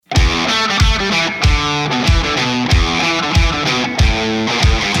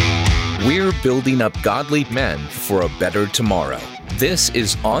building up godly men for a better tomorrow. This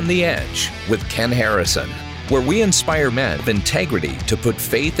is On the Edge with Ken Harrison, where we inspire men of integrity to put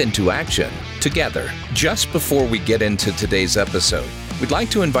faith into action together. Just before we get into today's episode, we'd like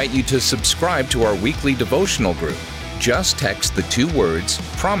to invite you to subscribe to our weekly devotional group. Just text the 2 words,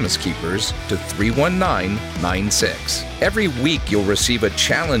 Promise Keepers, to 31996. Every week you'll receive a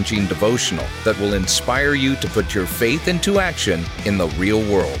challenging devotional that will inspire you to put your faith into action in the real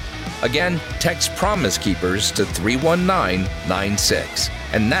world. Again, text Promise Keepers to 31996.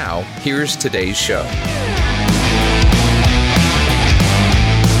 And now, here's today's show.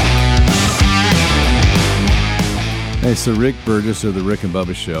 Hey, so Rick Burgess of the Rick and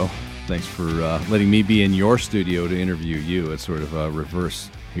Bubba Show. Thanks for letting me be in your studio to interview you. It's sort of a reverse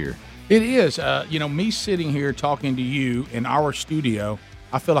here. It is. Me sitting here talking to you in our studio,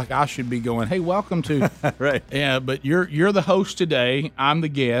 I feel like I should be going, hey, welcome to. Right. Yeah, but you're the host today. I'm the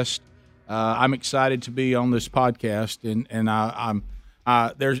guest. I'm excited to be on this podcast, and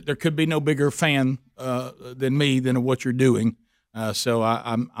there could be no bigger fan than me than what you're doing. So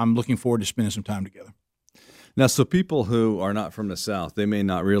I'm looking forward to spending some time together. Now, so people who are not from the South, they may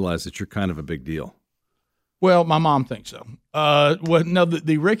not realize that you're kind of a big deal. Well, my mom thinks so.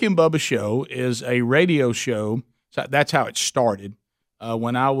 The Rick and Bubba Show is a radio show. So that's how it started.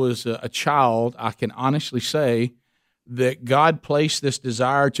 When I was a child, I can honestly say that God placed this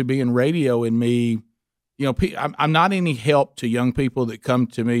desire to be in radio in me. You know, I'm not any help to young people that come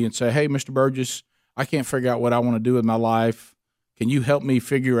to me and say, hey, Mr. Burgess, I can't figure out what I want to do with my life. Can you help me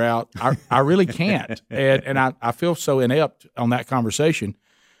figure out? I really can't. And I feel so inept on that conversation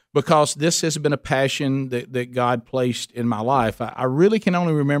because this has been a passion that God placed in my life. I really can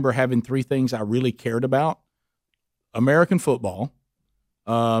only remember having 3 things I really cared about: American football,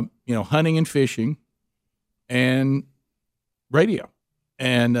 hunting and fishing, and radio.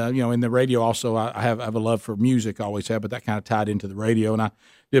 And, in the radio also, I have a love for music, I always have, but that kind of tied into the radio. And I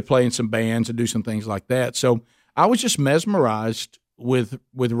did play in some bands and do some things like that. So I was just mesmerized with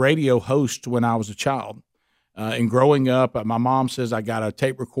radio hosts when I was a child. And growing up, my mom says I got a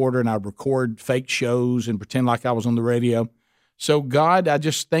tape recorder and I'd record fake shows and pretend like I was on the radio. So God, I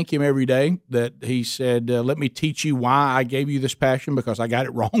just thank him every day that he said, let me teach you why I gave you this passion, because I got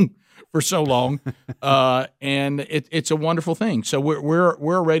it wrong for so long. And it's a wonderful thing. So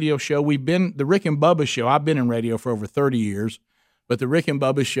we're a radio show. We've been the Rick and Bubba Show. I've been in radio for over 30 years, but the Rick and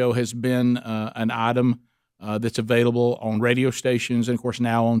Bubba Show has been an item that's available on radio stations and, of course,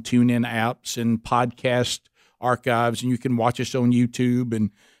 now on TuneIn apps and podcast archives. And you can watch us on YouTube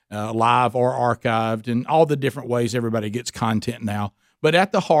and live or archived and all the different ways everybody gets content now. But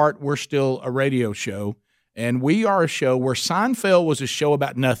at the heart, we're still a radio show. And we are a show where Seinfeld was a show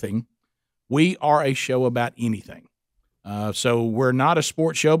about nothing. We are a show about anything. So we're not a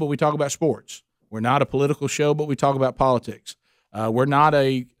sports show, but we talk about sports. We're not a political show, but we talk about politics. We're not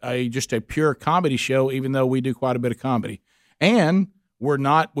just a pure comedy show, even though we do quite a bit of comedy. And we're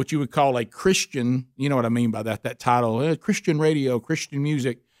not what you would call a Christian, you know what I mean by that title, Christian radio, Christian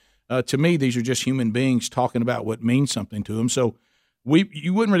music. To me, these are just human beings talking about what means something to them. So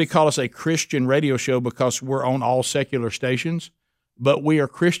you wouldn't really call us a Christian radio show because we're on all secular stations, but we are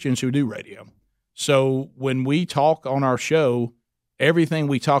Christians who do radio. So when we talk on our show, everything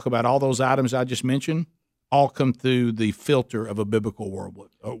we talk about, all those items I just mentioned, all come through the filter of a biblical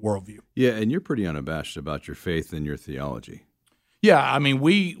worldview. Yeah, and you're pretty unabashed about your faith and your theology. Yeah, I mean,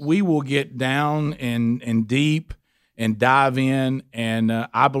 we will get down and deep and dive in, and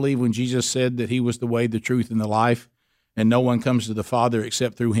I believe when Jesus said that he was the way, the truth, and the life, and no one comes to the Father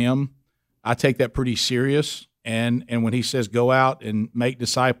except through him, I take that pretty serious. And when he says, go out and make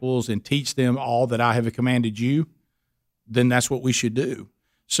disciples and teach them all that I have commanded you, then that's what we should do.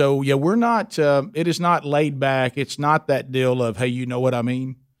 So, yeah, we're not, it is not laid back. It's not that deal of, hey, you know what I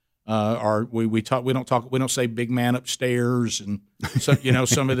mean? Or we don't say big man upstairs and,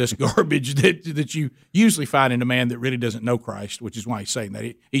 some of this garbage that you usually find in a man that really doesn't know Christ, which is why he's saying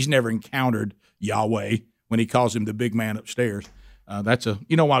that. He's never encountered Yahweh when he calls him the big man upstairs.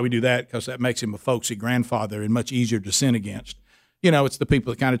 You know why we do that? Because that makes him a folksy grandfather and much easier to sin against. It's the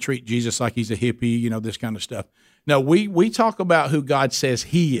people that kind of treat Jesus like he's a hippie, this kind of stuff. No, we talk about who God says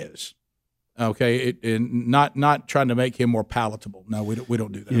he is, okay, and not trying to make him more palatable. No, we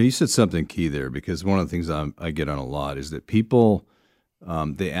don't do that. You said something key there, because one of the things I get on a lot is that people,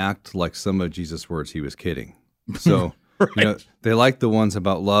 they act like some of Jesus' words he was kidding. So right. They like the ones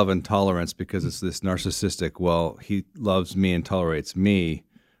about love and tolerance because it's this narcissistic, well, he loves me and tolerates me,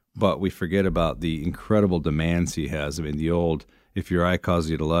 but we forget about the incredible demands he has. I mean, the old, if your eye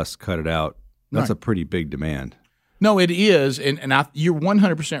causes you to lust, cut it out. That's right. A pretty big demand. No, it is, and you're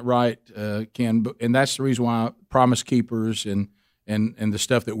 100% right, Ken. And that's the reason why Promise Keepers and the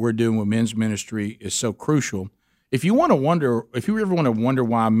stuff that we're doing with men's ministry is so crucial. If you ever want to wonder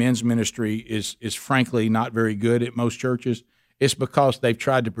why men's ministry is frankly not very good at most churches, it's because they've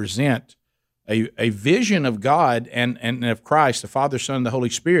tried to present a vision of God and of Christ, the Father, Son, and the Holy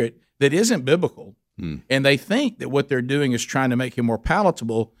Spirit that isn't biblical. And they think that what they're doing is trying to make him more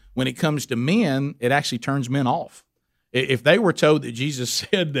palatable. When it comes to men, it actually turns men off. If they were told that Jesus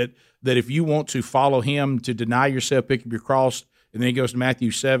said that if you want to follow him, to deny yourself, pick up your cross, and then he goes to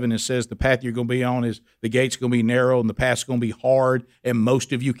Matthew 7 and says the path you're going to be on is the gate's going to be narrow and the path's going to be hard, and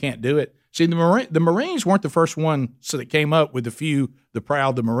most of you can't do it. See, the Marines weren't the first one that came up with the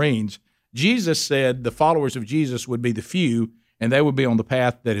proud, the Marines. Jesus said the followers of Jesus would be the few, and they would be on the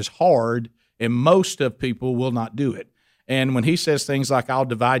path that is hard, and most of people will not do it. And when he says things like, I'll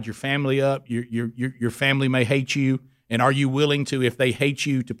divide your family up, your family may hate you, and are you willing to, if they hate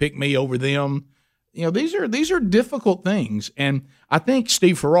you, to pick me over them? These are difficult things. And I think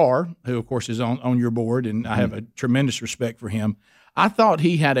Steve Farrar, who of course is on your board, and I have a tremendous respect for him, I thought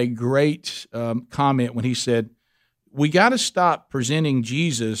he had a great comment when he said, we got to stop presenting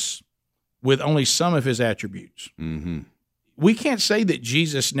Jesus with only some of his attributes. Mm-hmm. We can't say that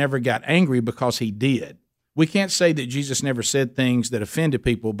Jesus never got angry, because he did. We can't say that Jesus never said things that offended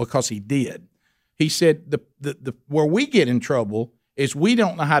people, because he did. He said the where we get in trouble is we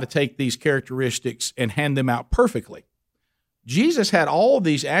don't know how to take these characteristics and hand them out perfectly. Jesus had all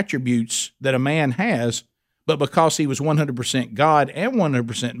these attributes that a man has, but because he was 100% God and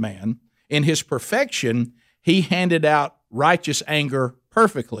 100% man, in his perfection, he handed out righteous anger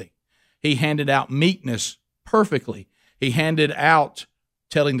perfectly. He handed out meekness perfectly. He handed out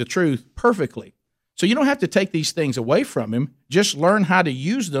telling the truth perfectly. So you don't have to take these things away from him. Just learn how to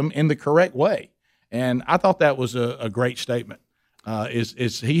use them in the correct way. And I thought that was a great statement.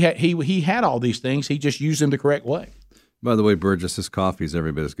 He had all these things. He just used them the correct way. By the way, Burgess, this coffee is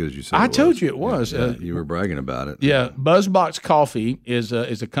every bit as good as you said. I told you it was. Yeah, you were bragging about it. Yeah, BuzzBox Coffee is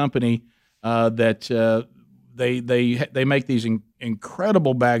a company that they make these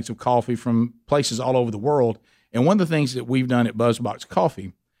incredible bags of coffee from places all over the world. And one of the things that we've done at BuzzBox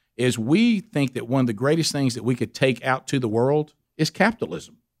Coffee is we think that one of the greatest things that we could take out to the world is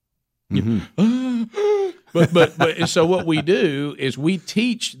capitalism. Mm-hmm. But so what we do is we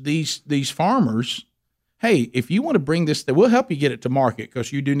teach these farmers, hey, if you want to bring this, we'll help you get it to market,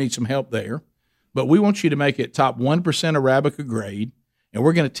 because you do need some help there. But we want you to make it top 1% Arabica grade, and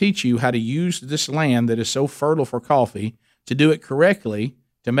we're going to teach you how to use this land that is so fertile for coffee to do it correctly,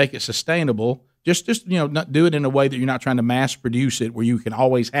 to make it sustainable. Just not do it in a way that you're not trying to mass produce it, where you can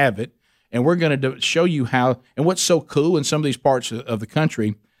always have it. And we're going to show you how. And what's so cool in some of these parts of the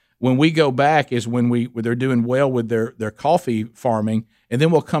country, when we go back, is when they're doing well with their coffee farming, and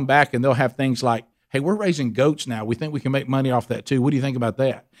then we'll come back and they'll have things like, hey, we're raising goats now. We think we can make money off that too. What do you think about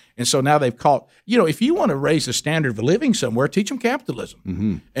that? And so now they've caught, if you want to raise the standard of living somewhere, teach them capitalism.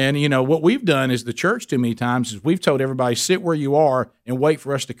 Mm-hmm. And, what we've done as the church too many times is we've told everybody, sit where you are and wait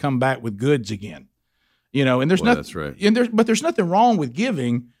for us to come back with goods again. And there's nothing, that's right. But there's nothing wrong with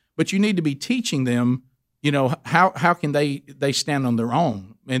giving, but you need to be teaching them, how can they stand on their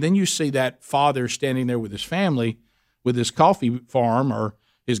own? And then you see that father standing there with his family, with his coffee farm or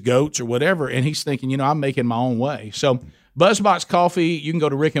his goats or whatever, and he's thinking, I'm making my own way. So BuzzBox Coffee, you can go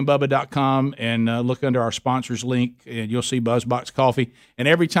to rickandbubba.com and look under our sponsors link, and you'll see BuzzBox Coffee. And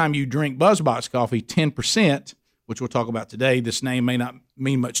every time you drink BuzzBox Coffee, 10%, which we'll talk about today, this name may not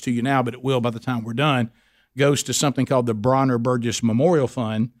mean much to you now, but it will by the time we're done, goes to something called the Bronner Burgess Memorial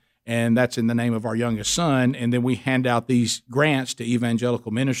Fund, and that's in the name of our youngest son. And then we hand out these grants to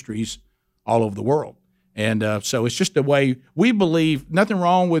evangelical ministries all over the world. And so it's just a way we believe. Nothing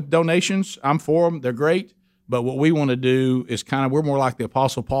wrong with donations. I'm for them. They're great. But what we want to do is we're more like the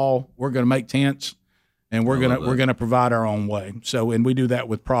Apostle Paul. We're going to make tents, and we're going to provide our own way. So, and we do that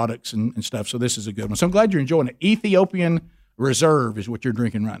with products and stuff. So this is a good one. So I'm glad you're enjoying it. Ethiopian Reserve is what you're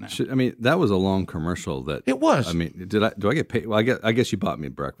drinking right now. That was a long commercial. It was. Do I get paid? Well, I guess you bought me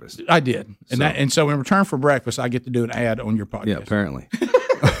breakfast. I did, and so in return for breakfast, I get to do an ad on your podcast. Yeah, apparently.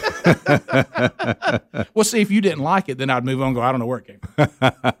 Well, see, if you didn't like it, then I'd move on and go, I don't know where it came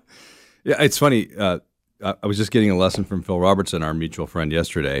from. Yeah, it's funny. I was just getting a lesson from Phil Robertson, our mutual friend,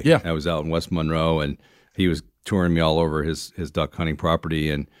 yesterday. Yeah. I was out in West Monroe, and he was touring me all over his duck hunting property,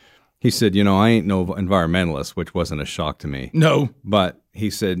 and he said, I ain't no environmentalist, which wasn't a shock to me. No. But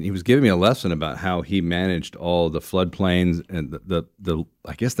he said he was giving me a lesson about how he managed all the floodplains, and the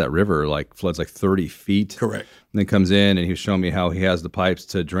I guess that river floods 30 feet. Correct. And then comes in, and he was showing me how he has the pipes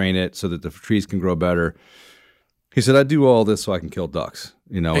to drain it so that the trees can grow better. He said, I do all this so I can kill ducks,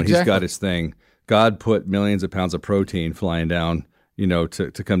 and he's Exactly. got his thing. God put millions of pounds of protein flying down,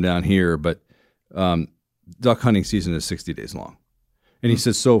 to come down here, but duck hunting season is 60 days long. And he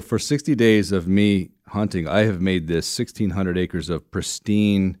says, so for 60 days of me hunting, I have made this 1,600 acres of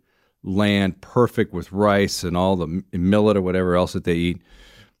pristine land, perfect with rice and all the millet or whatever else that they eat,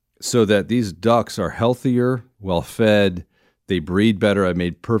 so that these ducks are healthier, well-fed, they breed better. I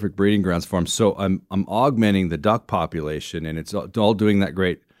made perfect breeding grounds for them. So I'm augmenting the duck population, and it's all doing that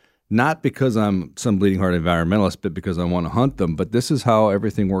great. Not because I'm some bleeding heart environmentalist, but because I want to hunt them. But this is how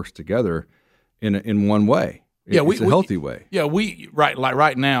everything works together in one way. It's a healthy way. Yeah,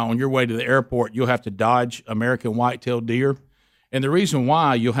 right now on your way to the airport, you'll have to dodge American white-tailed deer, and the reason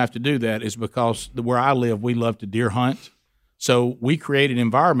why you'll have to do that is because where I live, we love to deer hunt, so we create an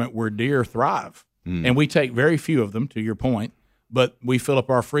environment where deer thrive, and we take very few of them. To your point, but we fill up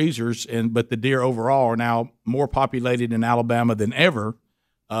our freezers, but the deer overall are now more populated in Alabama than ever.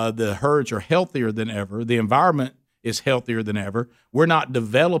 The herds are healthier than ever. The environment is healthier than ever. We're not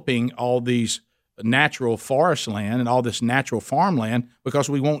developing all these natural forest land and all this natural farmland because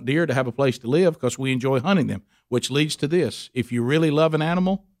we want deer to have a place to live because we enjoy hunting them, which leads to this. If you really love an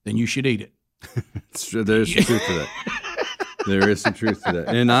animal, then you should eat it. It's true. There's some truth to that. There is some truth to that.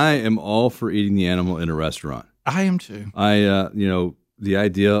 And I am all for eating the animal in a restaurant. I am too. The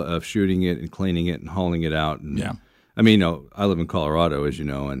idea of shooting it and cleaning it and hauling it out. And, Yeah. I mean, I live in Colorado, as you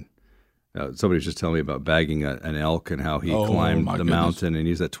know, and somebody was just telling me about bagging an elk and how he climbed the mountain, and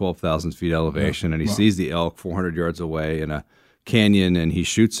he's at 12,000 feet elevation, and he sees the elk 400 yards away in a canyon, and he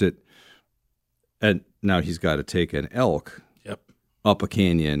shoots it. And now he's got to take an elk up a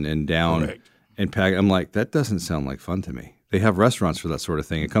canyon and down and pack. I'm like, that doesn't sound like fun to me. They have restaurants for that sort of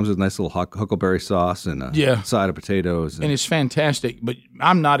thing. It comes with a nice little huckleberry sauce and a side of potatoes. And it's fantastic, but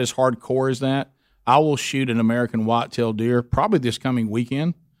I'm not as hardcore as that. I will shoot an American white-tailed deer probably this coming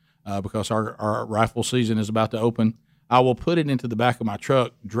weekend because our rifle season is about to open. I will put it into the back of my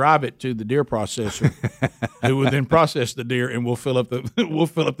truck, drive it to the deer processor, who will then process the deer, and we'll fill up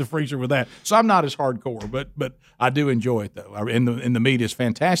the freezer with that. So I'm not as hardcore, but I do enjoy it though. And the meat is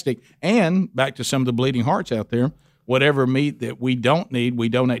fantastic. And back to some of the bleeding hearts out there, whatever meat that we don't need, we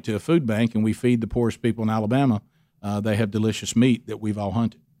donate to a food bank, and we feed the poorest people in Alabama. They have delicious meat that we've all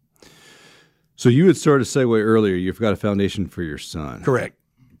hunted. So you had started to segue earlier. You've got a foundation for your son. Correct.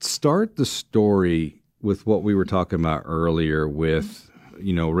 Start the story with what we were talking about earlier with,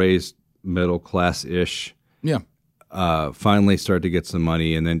 raised middle class-ish. Yeah. Finally started to get some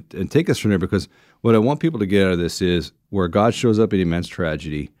money and take us from there, because what I want people to get out of this is where God shows up in immense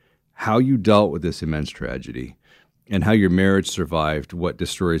tragedy, how you dealt with this immense tragedy, and how your marriage survived what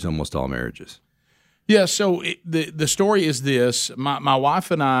destroys almost all marriages. Yeah, so the story is this. My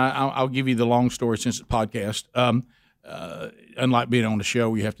wife and I'll give you the long story since it's a podcast. Unlike being on the show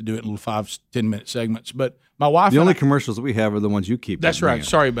where you have to do it in little 5-10 minute segments. But my wife The only commercials that we have are the ones you keep. That's right.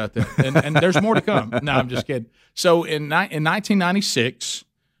 Sorry about that. And there's more to come. No, I'm just kidding. So in 1996,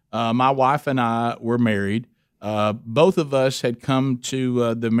 my wife and I were married. Both of us had come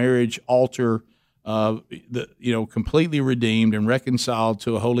to the marriage altar, completely redeemed and reconciled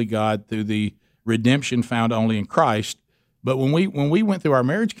to a holy God through the redemption found only in Christ. But when we went through our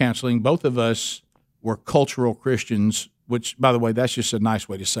marriage counseling, both of us were cultural Christians, which, by the way, that's just a nice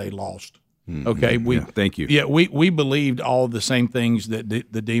way to say lost. Okay, thank you. Yeah, we believed all the same things that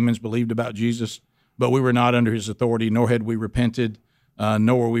the demons believed about Jesus, but we were not under his authority, nor had we repented,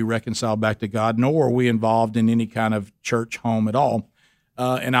 nor were we reconciled back to God, nor were we involved in any kind of church home at all.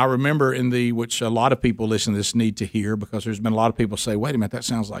 And I remember which a lot of people listening to this need to hear, because there's been a lot of people say, wait a minute, that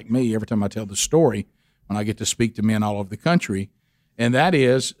sounds like me every time I tell the story when I get to speak to men all over the country. And that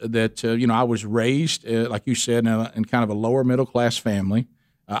is that, I was raised, like you said, in kind of a lower middle class family.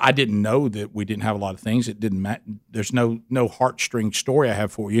 I didn't know that we didn't have a lot of things. It didn't matter. There's no heartstring story I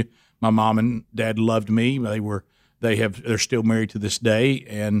have for you. My mom and dad loved me. They're still married to this day,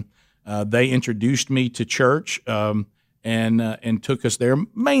 and they introduced me to church and took us there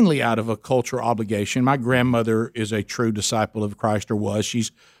mainly out of a cultural obligation. My grandmother is a true disciple of Christ, or was.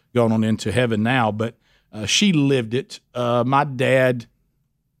 She's gone on into heaven now, but she lived it. My dad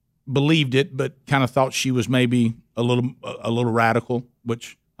believed it, but kind of thought she was maybe a little radical,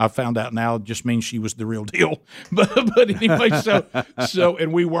 which I found out now just means she was the real deal. But anyway, so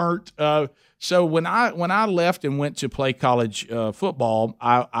and we weren't. So when I left and went to play college football,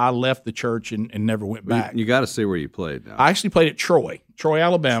 I left the church and never went back. You got to say where you played now. I actually played at Troy,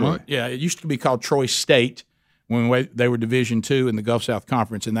 Alabama. Troy. Yeah, it used to be called Troy State when they were Division II in the Gulf South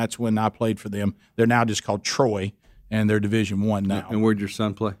Conference, and that's when I played for them. They're now just called Troy, and they're Division I now. And where'd your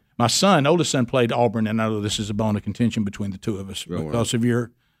son play? My son, oldest son, played Auburn, and I know this is a bone of contention between the two of us because of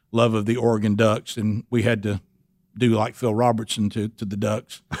your love of the Oregon Ducks, and we had to do like Phil Robertson to the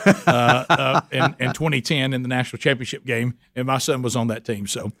Ducks in 2010 in the national championship game, and my son was on that team.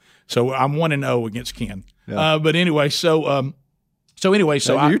 So I'm 1-0 against Ken. Yeah. But anyway, so you're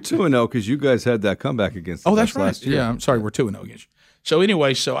 2-0 because you guys had that comeback against. Oh, that's right. Last year. Yeah, I'm sorry, we're 2-0 against you. So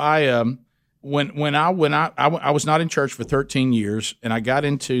anyway, so I when I was not in church for 13 years, and I got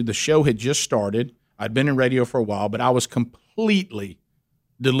into the show had just started. I'd been in radio for a while, but I was completely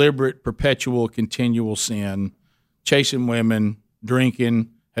deliberate, perpetual, continual sin. Chasing women, drinking,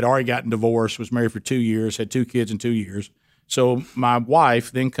 had already gotten divorced, was married for 2 years, had 2 kids in 2 years. So my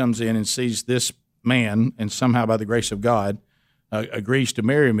wife then comes in and sees this man, and somehow by the grace of God, agrees to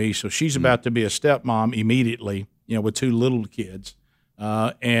marry me. So she's about to be a stepmom immediately, with 2 little kids.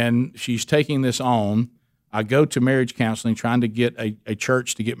 And she's taking this on. I go to marriage counseling trying to get a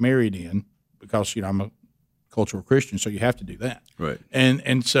church to get married in because, I'm a cultural Christian, so you have to do that. Right.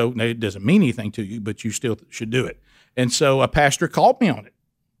 And so it doesn't mean anything to you, but you still should do it. And so a pastor called me on it,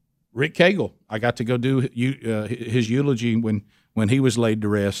 Rick Cagle. I got to go do his eulogy when he was laid to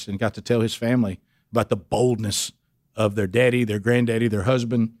rest, and got to tell his family about the boldness of their daddy, their granddaddy, their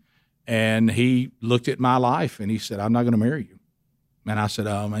husband. And he looked at my life and he said, "I'm not going to marry you." And I said,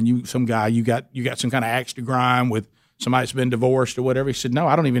 "Man, you got some kind of axe to grind with somebody that's been divorced or whatever." He said, "No,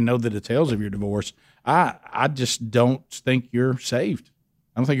 I don't even know the details of your divorce. I just don't think you're saved.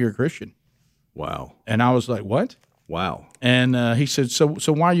 I don't think you're a Christian." Wow. And I was like, "What?" Wow. And he said, so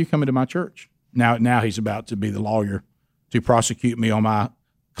why are you coming to my church? Now he's about to be the lawyer to prosecute me on my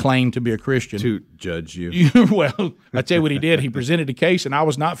claim to be a Christian. To judge you. Well, I tell you what he did. He presented a case, and I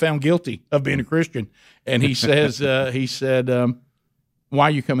was not found guilty of being a Christian. And he says, "Why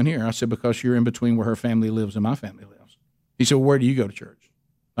are you coming here?" I said, "Because you're in between where her family lives and my family lives." He said, "Well, where do you go to church?"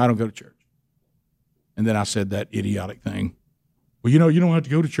 "I don't go to church." And then I said that idiotic thing. "Well, you don't have to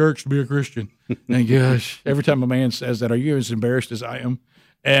go to church to be a Christian." And gosh, every time a man says that, are you as embarrassed as I am?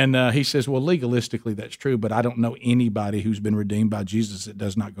 And he says, "Well, legalistically, that's true, but I don't know anybody who's been redeemed by Jesus that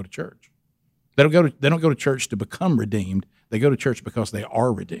does not go to church. They don't go to church to become redeemed. They go to church because they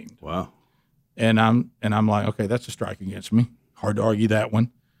are redeemed." Wow. And I'm like, okay, that's a strike against me. Hard to argue that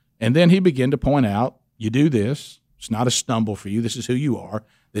one. And then he began to point out, you do this. It's not a stumble for you. This is who you are.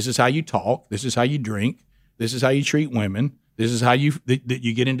 This is how you talk. This is how you drink. This is how you treat women. This is how you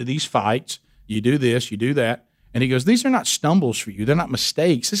get into these fights. You do this, you do that. And he goes, these are not stumbles for you. They're not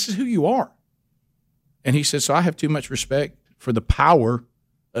mistakes. This is who you are. And he says, so I have too much respect for the power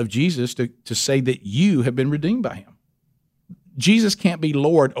of Jesus to say that you have been redeemed by him. Jesus can't be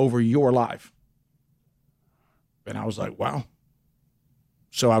Lord over your life. And I was like, wow.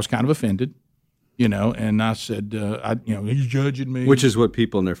 So I was kind of offended, and I said, he's judging me. Which is what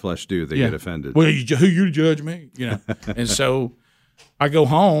people in their flesh do. They get offended. Well, who you to judge me? And so I go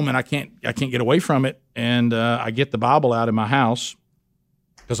home and I can't get away from it. And I get the Bible out of my house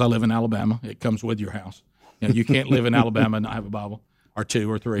because I live in Alabama. It comes with your house. You can't live in Alabama and not have a Bible. Or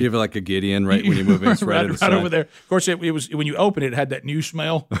 2 or 3. You have like a Gideon right when you move in. It's right over there. Of course, it was when you open it had that new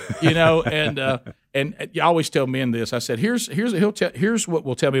smell, And you always tell men this. I said, here's what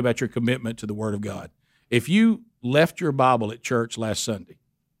will tell me about your commitment to the Word of God. If you left your Bible at church last Sunday,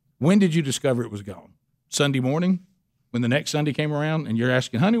 when did you discover it was gone? Sunday morning, when the next Sunday came around, and you're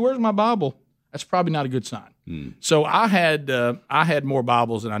asking, honey, where's my Bible? That's probably not a good sign. So I had more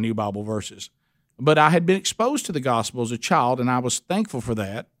Bibles than I knew Bible verses. But I had been exposed to the gospel as a child, and I was thankful for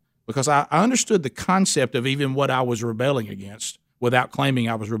that because I understood the concept of even what I was rebelling against without claiming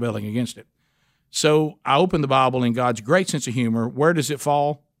I was rebelling against it. So I opened the Bible in God's great sense of humor. Where does it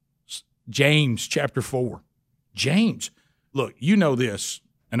fall? James chapter 4. James. Look, you know this,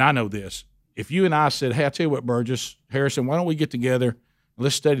 and I know this. If you and I said, hey, I tell you what, Burgess, Harrison, why don't we get together and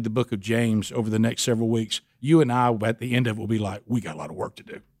let's study the book of James over the next several weeks, you and I at the end of it will be like, we got a lot of work to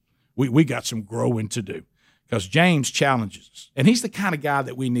do. We got some growing to do because James challenges us. And he's the kind of guy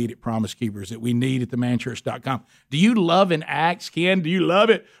that we need at Promise Keepers, that we need at themanchurch.com. Do you love in Acts, Ken? Do you love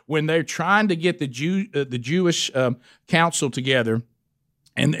it when they're trying to get the Jewish council together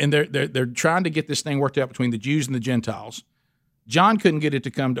and they're trying to get this thing worked out between the Jews and the Gentiles? John couldn't get it to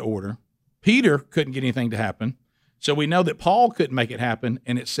come to order. Peter couldn't get anything to happen. So we know that Paul couldn't make it happen.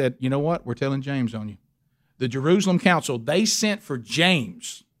 And it said, you know what? We're telling James on you. The Jerusalem council, they sent for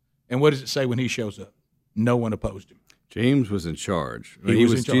James. And what does it say when he shows up? No one opposed him. James was in charge. He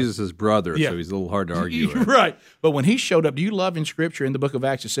was Jesus' brother, so he's a little hard to argue with. Right. But when he showed up, do you love in Scripture in the book of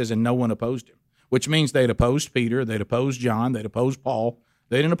Acts, it says, and no one opposed him, which means they'd opposed Peter, they'd opposed John, they'd opposed Paul,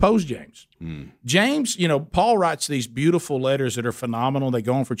 They didn't oppose James. James, Paul writes these beautiful letters that are phenomenal. They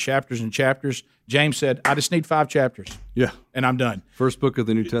go on for chapters and chapters. James said, I just need 5 chapters. Yeah. And I'm done. First book of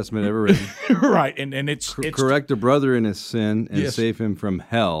the New Testament ever written. Right. And it's correct a brother in his sin and save him from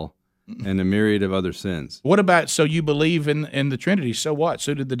hell and a myriad of other sins. What about, so you believe in the Trinity? So what?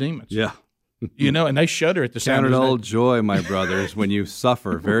 So did the demons. Yeah. And they shudder at the sound Count it of his all name. joy, my brothers, when you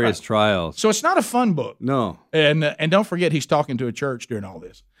suffer various trials. So it's not a fun book. No. And don't forget, he's talking to a church during all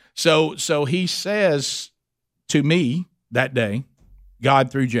this. So he says to me that day, God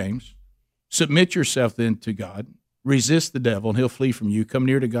through James, submit yourself then to God, resist the devil, and he'll flee from you. Come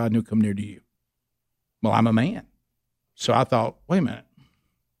near to God, and he'll come near to you. Well, I'm a man. So I thought, wait a minute.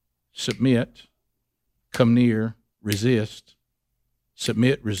 Submit, come near, resist.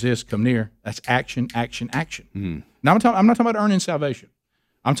 Submit, resist, come near. That's action, action, action. Now, I'm not talking about earning salvation.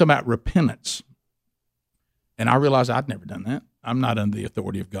 I'm talking about repentance. And I realized I'd never done that. I'm not under the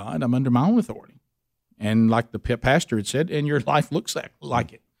authority of God. I'm under my own authority. And like the pastor had said, and your life looks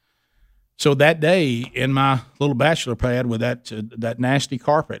like it. So that day in my little bachelor pad with that nasty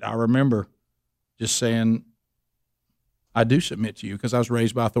carpet, I remember just saying, I do submit to you, because I was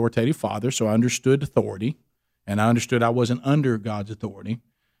raised by authoritative father, so I understood authority. And I understood I wasn't under God's authority,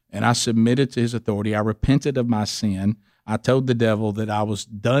 and I submitted to his authority. I repented of my sin. I told the devil that I was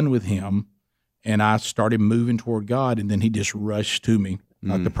done with him, and I started moving toward God, and then he just rushed to me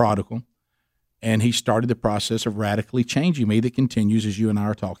like the prodigal, and he started the process of radically changing me that continues as you and I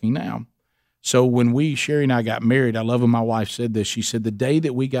are talking now. So when Sherry and I got married, I love when my wife said this. She said, the day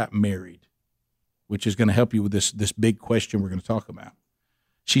that we got married, which is going to help you with this big question we're going to talk about,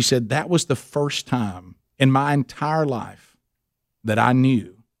 she said that was the first time in my entire life that I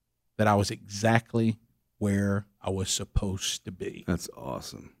knew that I was exactly where I was supposed to be. That's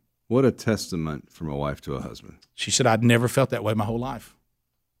awesome. What a testament from a wife to a husband. She said, I'd never felt that way my whole life.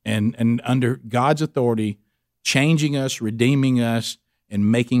 And under God's authority, changing us, redeeming us,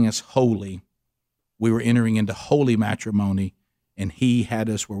 and making us holy, we were entering into holy matrimony, and he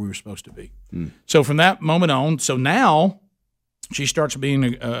had us where we were supposed to be. So from that moment on, so now she starts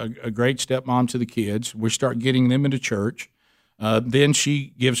being a great stepmom to the kids. We start getting them into church. Then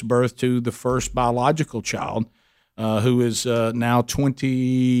she gives birth to the first biological child, who is now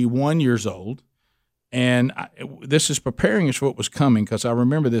 21 years old. And this is preparing us for what was coming, because I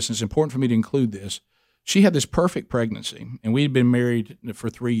remember this, and it's important for me to include this. She had this perfect pregnancy, and we had been married for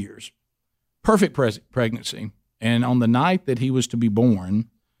 3 years. Perfect pregnancy. And on the night that he was to be born,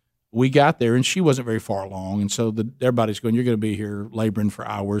 we got there, and she wasn't very far along. And so everybody's going, you're going to be here laboring for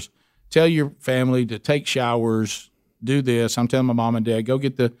hours. Tell your family to take showers, do this. I'm telling my mom and dad, go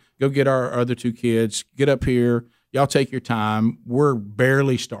get our other 2 kids, get up here. Y'all take your time. We're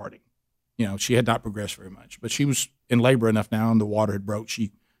barely starting. She had not progressed very much, but she was in labor enough now, and the water had broke.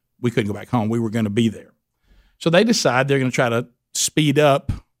 We couldn't go back home. We were going to be there. So they decide they're going to try to speed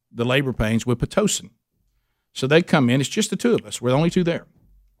up the labor pains with Pitocin. So they come in. It's just the 2 of us. We're the only 2 there.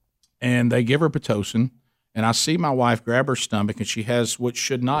 And they give her Pitocin, and I see my wife grab her stomach, and she has what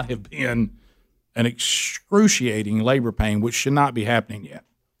should not have been an excruciating labor pain, which should not be happening yet.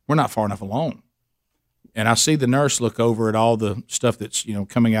 We're not far enough along. And I see the nurse look over at all the stuff that's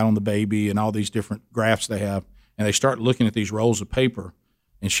coming out on the baby and all these different grafts they have, and they start looking at these rolls of paper,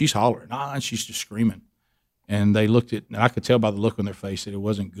 and she's hollering, and she's just screaming. And they looked and I could tell by the look on their face that it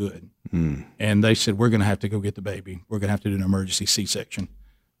wasn't good. And they said, we're going to have to go get the baby. We're going to have to do an emergency C-section.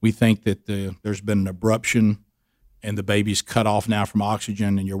 We think that there's been an abruption, and the baby's cut off now from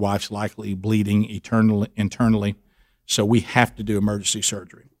oxygen, and your wife's likely bleeding internally. So we have to do emergency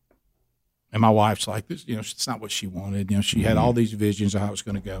surgery. And my wife's like, this, it's not what she wanted. She had all these visions of how it's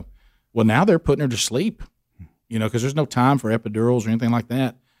going to go. Well, now they're putting her to sleep, because there's no time for epidurals or anything like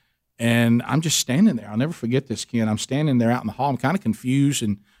that. And I'm just standing there. I'll never forget this, Ken. I'm standing there out in the hall. I'm kind of confused,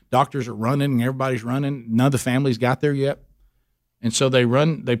 and doctors are running, and everybody's running. None of the families got there yet. And so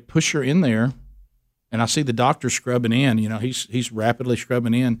they push her in there, and I see the doctor scrubbing in. He's rapidly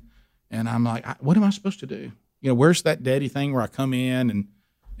scrubbing in, and I'm like, what am I supposed to do? Where's that daddy thing where I come in?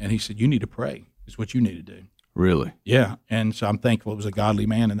 And he said, you need to pray. Is what you need to do. Really? Yeah. And so I'm thankful it was a godly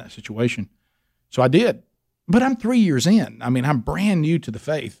man in that situation. So I did. But I'm 3 years in. I'm brand new to the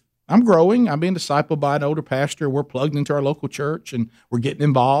faith. I'm growing. I'm being discipled by an older pastor. We're plugged into our local church, and we're getting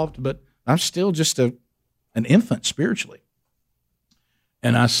involved. But I'm still just an infant spiritually.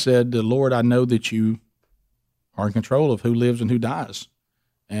 And I said, Lord, I know that you are in control of who lives and who dies.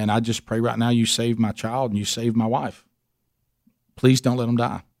 And I just pray right now you save my child and you save my wife. Please don't let them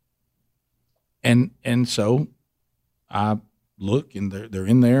die. And so I look, and they're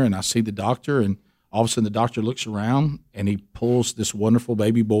in there, and I see the doctor, and all of a sudden the doctor looks around and he pulls this wonderful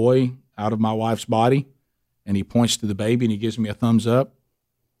baby boy out of my wife's body, and he points to the baby and he gives me a thumbs up.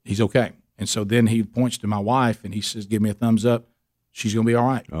 He's okay. And so then he points to my wife and he says, give me a thumbs up. She's going to be all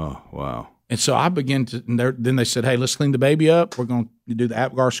right. Oh, wow. And so I begin to, and then they said, hey, let's clean the baby up. We're going to do the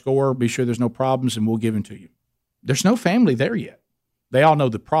APGAR score, be sure there's no problems, and we'll give him to you. There's no family there yet. They all know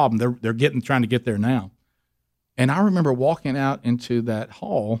the problem. They're trying to get there now. And I remember walking out into that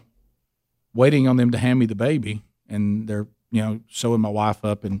hall, waiting on them to hand me the baby, and they're, sewing my wife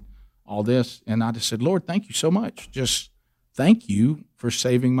up and all this. And I just said, Lord, thank you so much. Just thank you for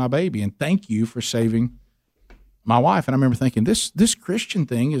saving my baby, and thank you for saving my wife. And I remember thinking, this Christian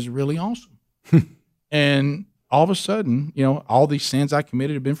thing is really awesome. And all of a sudden, all these sins I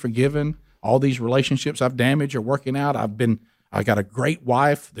committed have been forgiven. All these relationships I've damaged are working out. I got a great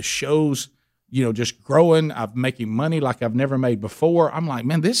wife. The show's, just growing. I'm making money like I've never made before. I'm like,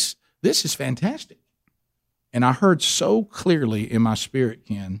 man, this is fantastic. And I heard so clearly in my spirit,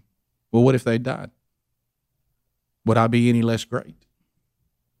 Ken, well, what if they died? Would I be any less great?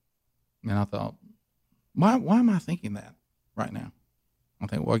 And I thought, why am I thinking that right now? I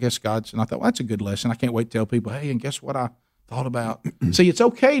think, well, I guess God's, and I thought, well, that's a good lesson. I can't wait to tell people, hey, and guess what I thought about? See, it's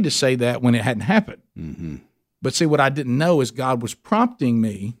okay to say that when it hadn't happened. Mm-hmm. But see, what I didn't know is God was prompting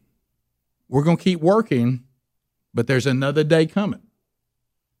me, we're going to keep working, but there's another day coming.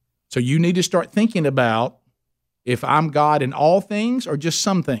 So you need to start thinking about if I'm God in all things or just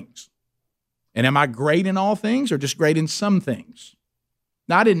some things. And am I great in all things or just great in some things?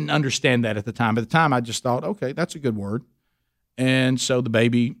 Now, I didn't understand that at the time. At the time, I just thought, okay, that's a good word. And so the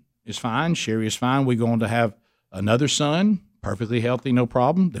baby is fine. Sherry is fine. We're going to have another son, perfectly healthy, no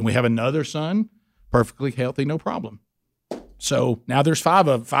problem. Then we have another son, perfectly healthy, no problem. So now there's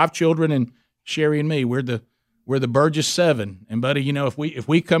five children, and Sherry and me. We're the Burgess 7. And buddy, if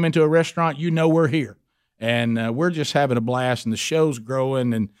we come into a restaurant, we're here, and we're just having a blast. And the show's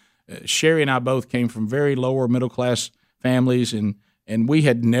growing. And Sherry and I both came from very lower middle class families, and we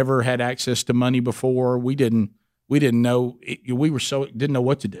had never had access to money before. We didn't know didn't know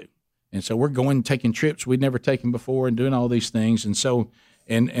what to do. And so we're going, taking trips we'd never taken before and doing all these things. And so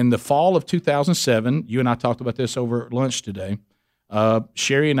in the fall of 2007, you and I talked about this over at lunch today,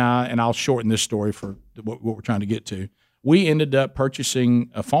 Sherry and I, and I'll shorten this story for what we're trying to get to, we ended up purchasing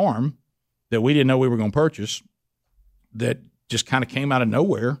a farm that we didn't know we were going to purchase that just kind of came out of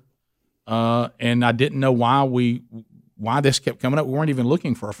nowhere. And I didn't know why this kept coming up. We weren't even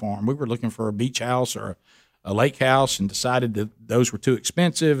looking for a farm. We were looking for a beach house or a lake house, and decided that those were too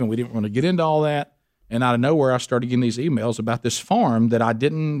expensive and we didn't want to get into all that. And out of nowhere, I started getting these emails about this farm that I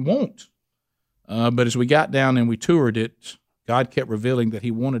didn't want. But as we got down and we toured it, God kept revealing that he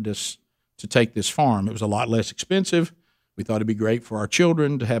wanted us to take this farm. It was a lot less expensive. We thought it'd be great for our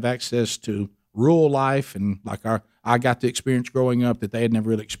children to have access to rural life, and like I got to experience growing up that they had never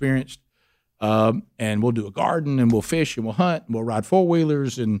really experienced. And we'll do a garden, and we'll fish, and we'll hunt, and we'll ride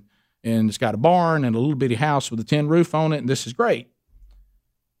four-wheelers, and it's got a barn and a little bitty house with a tin roof on it, and this is great.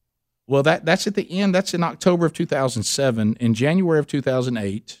 Well, that's at the end. That's in October of 2007. In January of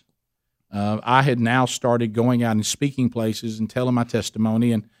 2008, I had now started going out and speaking places and telling my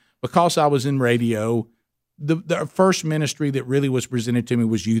testimony. And because I was in radio, the first ministry that really was presented to me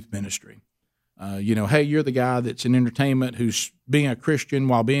was youth ministry. Hey, you're the guy that's in entertainment who's being a Christian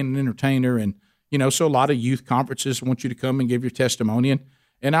while being an entertainer. And, so a lot of youth conferences want you to come and give your testimony.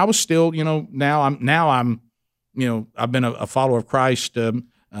 And I was still, now I'm I've been a follower of Christ,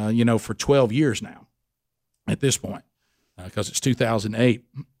 for 12 years now at this point, because it's 2008.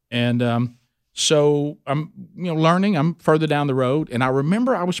 And so I'm, learning. I'm further down the road. And I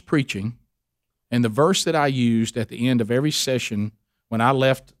remember I was preaching, and the verse that I used at the end of every session when I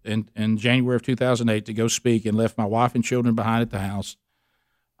left in January of 2008 to go speak and left my wife and children behind at the house,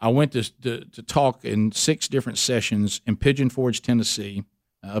 I went to talk in 6 different sessions in Pigeon Forge, Tennessee,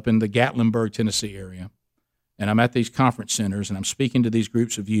 up in the Gatlinburg, Tennessee area. And I'm at these conference centers, and I'm speaking to these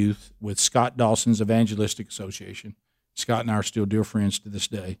groups of youth with Scott Dawson's Evangelistic Association. Scott and I are still dear friends to this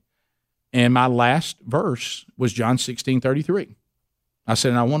day. And my last verse was John 16:33. I said,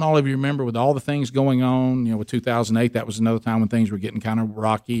 and I want all of you to remember, with all the things going on, with 2008, that was another time when things were getting kind of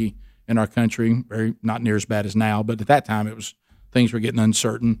rocky in our country, not near as bad as now, but at that time things were getting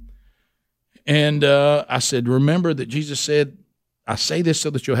uncertain. And I said, remember that Jesus said, I say this so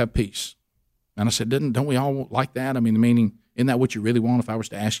that you'll have peace. And I said, don't we all like that? I mean, the meaning, isn't that what you really want? If I was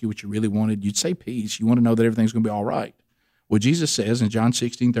to ask you what you really wanted, you'd say peace. You want to know that everything's going to be all right. Well, Jesus says in John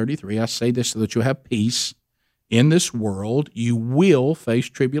 16:33, I say this so that you'll have peace. In this world, you will face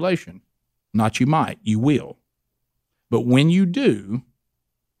tribulation. Not you might, you will. But when you do,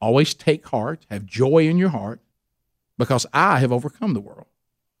 Always take heart, have joy in your heart, because I have overcome the world.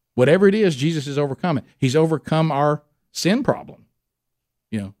 Whatever it is, Jesus has overcome it. He's overcome our sin problem.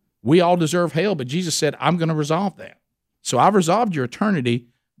 We all deserve hell, but Jesus said, I'm going to resolve that. So I've resolved your eternity,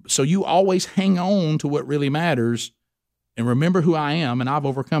 so you always hang on to what really matters and remember who I am, and I've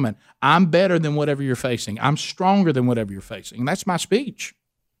overcome it. I'm better than whatever you're facing. I'm stronger than whatever you're facing. And that's my speech.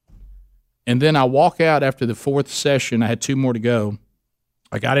 And then I walk out after the fourth session. I had 2 more to go.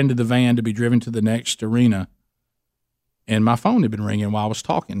 I got into the van to be driven to the next arena, and my phone had been ringing while I was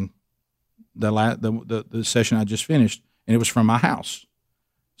talking the session I just finished, and it was from my house.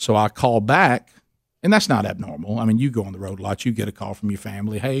 So I called back, and that's not abnormal. I mean, you go on the road a lot. You get a call from your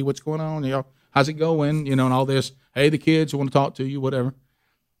family. Hey, what's going on? How's it going? And all this. Hey, the kids want to talk to you, whatever.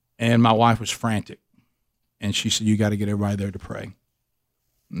 And my wife was frantic, and she said, you got to get everybody there to pray.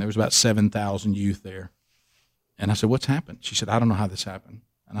 And there was about 7,000 youth there. And I said, what's happened? She said, I don't know how this happened.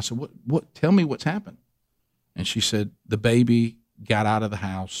 And I said, what? Tell me what's happened. And she said, the baby got out of the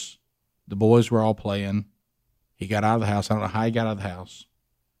house. The boys were all playing. He got out of the house. I don't know how he got out of the house.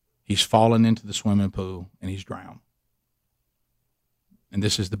 He's fallen into the swimming pool, and he's drowned. And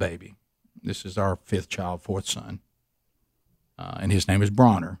this is the baby. This is our 5th child, 4th son. And his name is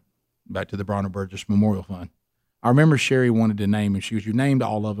Bronner, back to the Bronner Burgess Memorial Fund. I remember Sherry wanted to name him. She goes, you named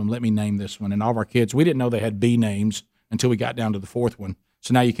all of them. Let me name this one. And all of our kids, we didn't know they had B names until we got down to the 4th one.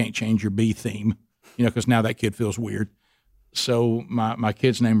 So now you can't change your B theme, because now that kid feels weird. So my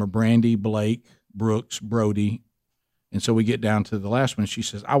kids' name are Brandy, Blake, Brooks, Brody. And so we get down to the last one. She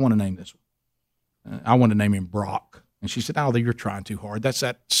says, I want to name this one. I want to name him Brock. And she said, oh, you're trying too hard. That's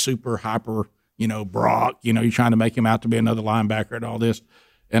that super hyper, Brock. You're trying to make him out to be another linebacker and all this.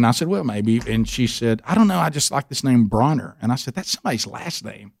 And I said, well, maybe. And she said, I don't know. I just like this name Bronner. And I said, that's somebody's last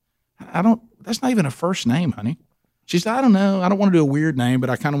name. That's not even a first name, honey. She said, I don't know. I don't want to do a weird name, but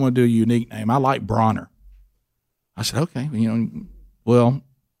I kind of want to do a unique name. I like Bronner. I said, okay. Well,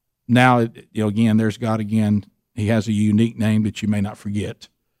 now, again, there's God again. He has a unique name that you may not forget.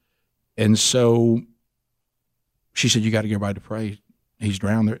 And so she said, you got to get everybody to pray. He's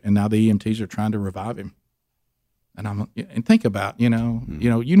drowned there. And now the EMTs are trying to revive him. And think about, you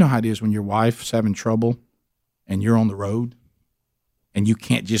know how it is when your wife's having trouble and you're on the road and you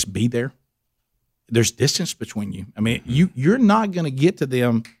can't just be there. There's distance between you. I mean, you're not going to get to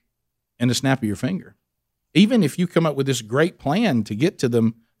them in the snap of your finger. Even if you come up with this great plan to get to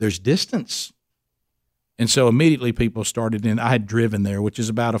them, there's distance. And so immediately people started I had driven there, which is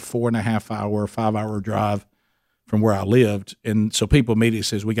about a 4.5-hour, 5-hour drive from where I lived. And so people immediately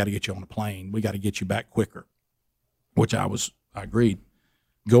says, we got to get you on a plane. We got to get you back quicker, which I agreed.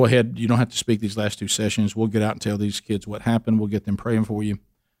 Go ahead. You don't have to speak these last 2 sessions. We'll get out and tell these kids what happened. We'll get them praying for you.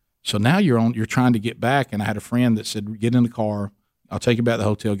 So now you're trying to get back. And I had a friend that said, get in the car. I'll take you back to the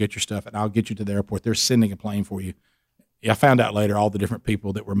hotel, get your stuff, and I'll get you to the airport. They're sending a plane for you. I found out later all the different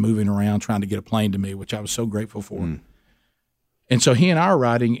people that were moving around trying to get a plane to me, which I was so grateful for. Mm. And so he and I are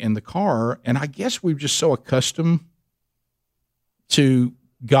riding in the car, and I guess we're just so accustomed to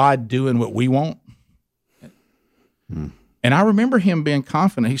God doing what we want. Mm. And I remember him being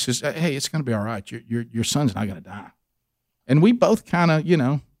confident. He says, hey, it's going to be all right. Your son's not going to die. And we both kind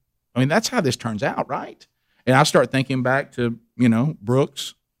of, that's how this turns out, right? And I start thinking back to,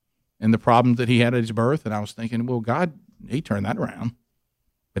 Brooks and the problems that he had at his birth. And I was thinking, well, God, he turned that around.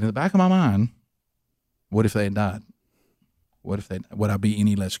 But in the back of my mind, what if they had died? Would I be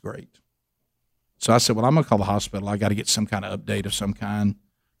any less great? So I said, well, I'm going to call the hospital. I got to get some kind of update of some kind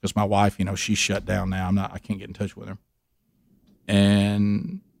because my wife, she's shut down now. I can't get in touch with her.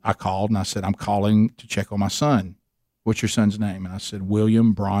 And I called and I said, I'm calling to check on my son. What's your son's name? And I said,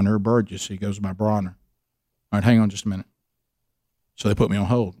 William Bronner Burgess. He goes by Bronner. All right, hang on just a minute. So they put me on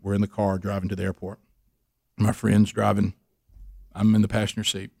hold. We're in the car driving to the airport. My friend's driving. I'm in the passenger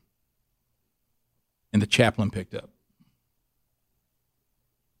seat. And the chaplain picked up.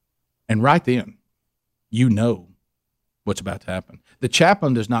 And right then, what's about to happen. The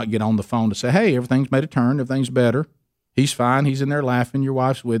chaplain does not get on the phone to say, hey, everything's made a turn. Everything's better. He's fine. He's in there laughing. Your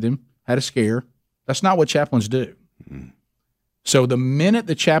wife's with him. Had a scare. That's not what chaplains do. Mm-hmm. So the minute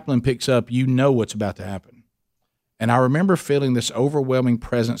the chaplain picks up, what's about to happen. And I remember feeling this overwhelming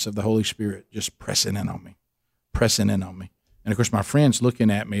presence of the Holy Spirit just pressing in on me. And, of course, my friend's looking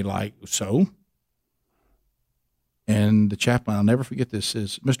at me like, so? And the chaplain, I'll never forget this,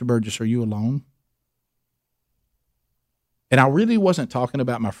 says, Mr. Burgess, are you alone? And I really wasn't talking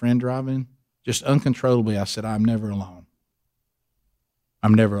about my friend driving. Just uncontrollably, I said, I'm never alone.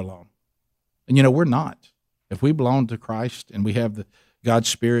 I'm never alone. And, we're not. If we belong to Christ and we have God's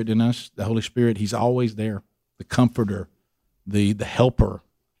Spirit in us, the Holy Spirit, He's always there. The comforter, the helper,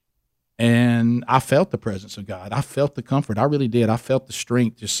 And I felt the presence of God. I felt the comfort. I really did. I felt the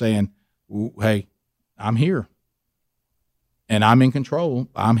strength just saying, hey, I'm here. And I'm in control.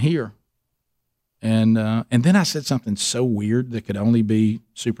 I'm here. And then I said something so weird that could only be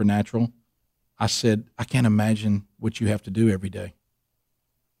supernatural. I said, I can't imagine what you have to do every day.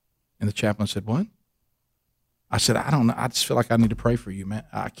 And the chaplain said, what? I said, I don't know. I just feel like I need to pray for you, man.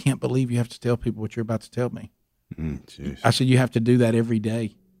 I can't believe you have to tell people what you're about to tell me. I said, you have to do that every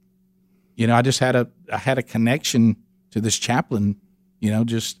day. You know, I had a connection to this chaplain, you know,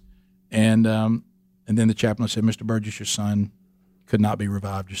 and then the chaplain said, Mr. Burgess, your son could not be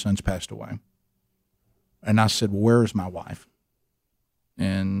revived. Your son's passed away. And I said, well, where is my wife?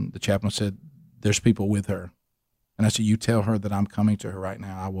 And the chaplain said, there's people with her. And I said, you tell her that I'm coming to her right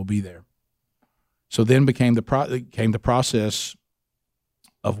now. I will be there. So then came the process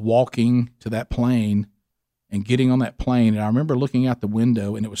of walking to that plane and getting on that plane. And I remember looking out the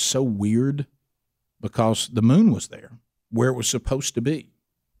window, and it was so weird because the moon was there where it was supposed to be.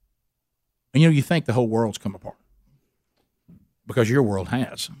 And, you know, you think the whole world's come apart because your world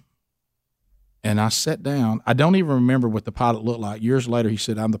has. And I sat down. I don't even remember what the pilot looked like. Years later, he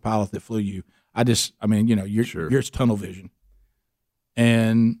said, I'm the pilot that flew you. You're tunnel vision.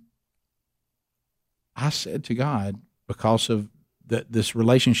 And I said to God, because of this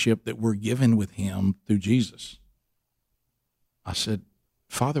relationship that we're given with him through Jesus, I said,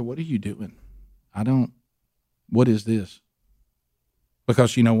 Father, what are you doing? What is this?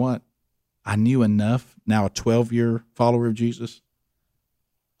 Because you know what? I knew enough, now a 12-year follower of Jesus,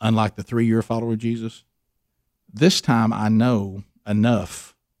 unlike the 3-year follower of Jesus. This time I know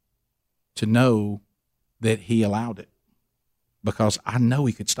enough to know that he allowed it because I know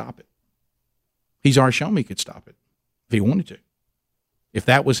he could stop it. He's already shown me he could stop it if he wanted to. If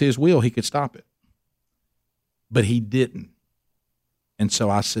that was his will, he could stop it. But he didn't. And so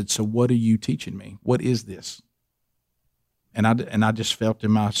I said, so what are you teaching me? What is this? And I just felt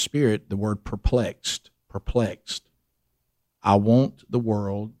in my spirit the word perplexed. I want the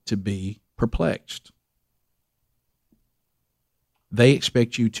world to be perplexed. They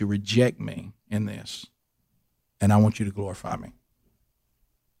expect you to reject me in this, and I want you to glorify me.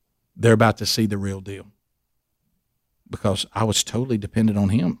 They're about to see the real deal because I was totally dependent on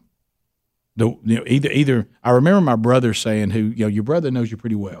him. Either I remember my brother saying, your brother knows you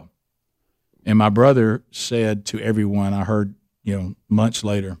pretty well. And my brother said to everyone, I heard, months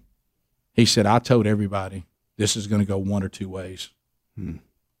later, he said, I told everybody this is going to go one or two ways.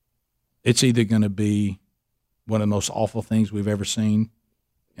 It's either going to be one of the most awful things we've ever seen,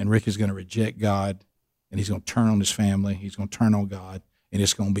 and Rick is going to reject God, and he's going to turn on his family, he's going to turn on God, and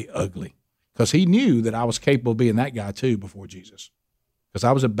it's going to be ugly. Because he knew that I was capable of being that guy too before Jesus, because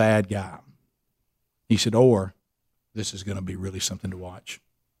I was a bad guy. He said, or this is going to be really something to watch.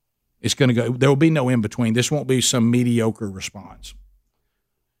 It's going to go, there will be no in between. This won't be some mediocre response.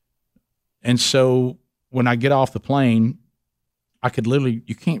 And so when I get off the plane, I could literally,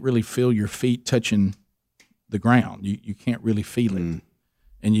 you can't really feel your feet touching the ground. You can't really feel it.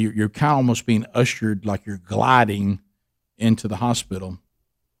 And you're kind of almost being ushered like you're gliding into the hospital.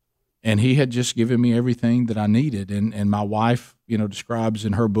 And he had just given me everything that I needed. And my wife, describes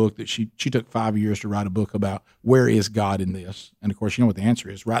in her book that she took 5 years to write a book about where is God in this. And, of course, you know what the answer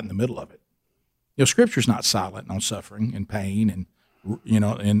is, right in the middle of it. Scripture's not silent on suffering and pain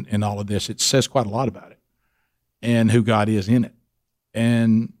and all of this. It says quite a lot about it and who God is in it.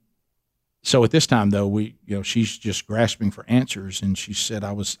 And so at this time, though, she's just grasping for answers. And she said,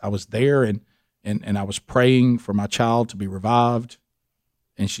 I was there and I was praying for my child to be revived.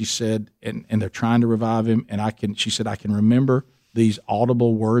 And she said, and they're trying to revive him. And she said, I can remember these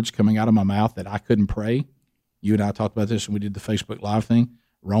audible words coming out of my mouth that I couldn't pray. You and I talked about this when we did the Facebook Live thing.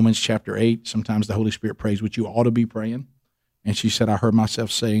 Romans chapter 8, sometimes the Holy Spirit prays what you ought to be praying. And she said, I heard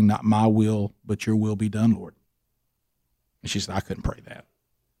myself saying, not my will, but your will be done, Lord. And she said, I couldn't pray that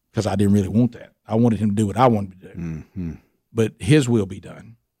because I didn't really want that. I wanted him to do what I wanted to do. Mm-hmm. But his will be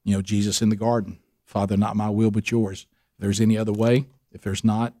done. Jesus in the garden, Father, not my will, but yours. If there's any other way, if there's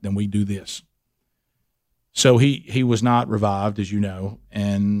not, then we do this. So he was not revived, as you know,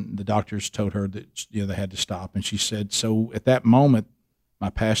 and the doctors told her that they had to stop. And she said, so at that moment, my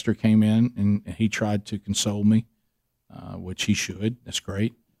pastor came in and he tried to console me, which he should. That's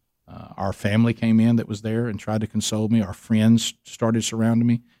great. Our family came in that was there and tried to console me. Our friends started surrounding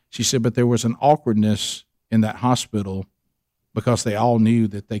me. She said, but there was an awkwardness in that hospital because they all knew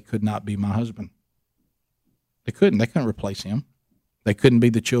that they could not be my husband. They couldn't replace him. They couldn't be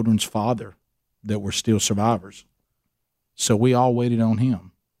the children's father that were still survivors. So we all waited on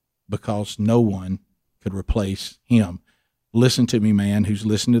him because no one could replace him. listen to me, man, who's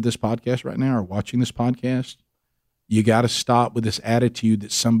listening to this podcast right now or watching this podcast. You got to stop with this attitude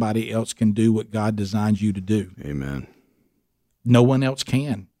that somebody else can do what God designed you to do. Amen. No one else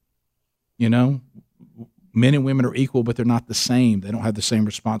can. You know, men and women are equal, but they're not the same. They don't have the same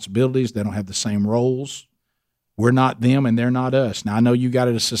responsibilities. They don't have the same roles. We're not them and they're not us. Now, I know you got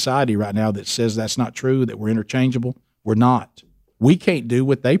a society right now that says that's not true, that we're interchangeable. We're not. We can't do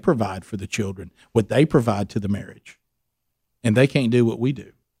what they provide for the children, what they provide to the marriage. And they can't do what we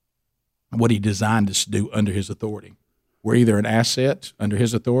do, what he designed us to do under his authority. We're either an asset under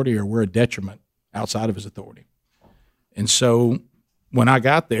his authority or we're a detriment outside of his authority. And so when I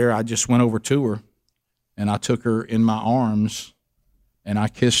got there, I just went over to her and I took her in my arms and I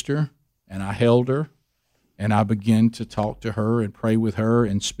kissed her and I held her and I began to talk to her and pray with her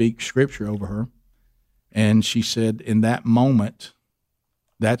and speak scripture over her. And she said, in that moment,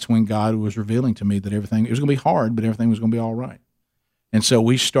 that's when God was revealing to me that everything, it was going to be hard, but everything was going to be all right. And so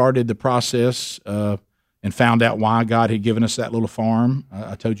we started the process and found out why God had given us that little farm.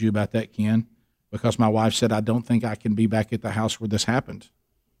 I told you about that, Ken, because my wife said, I don't think I can be back at the house where this happened.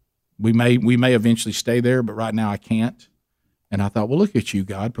 We may eventually stay there, but right now I can't. And I thought, well, look at you,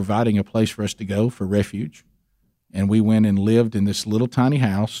 God, providing a place for us to go for refuge. And we went and lived in this little tiny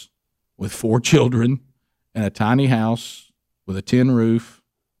house with 4 children in a tiny house with a tin roof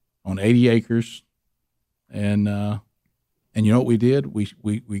on 80 acres. And you know what we did?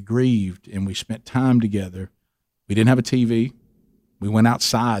 We grieved and we spent time together. We didn't have a TV. We went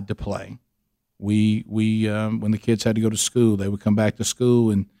outside to play. We when the kids had to go to school, they would come back to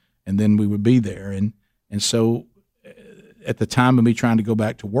school and then we would be there. And so at the time of me trying to go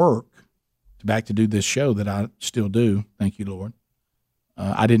back to work, back to do this show that I still do, thank you, Lord,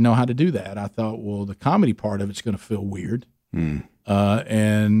 I didn't know how to do that. I thought, well, the comedy part of it's going to feel weird.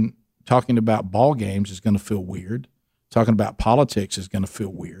 And talking about ball games is going to feel weird. Talking about politics is going to feel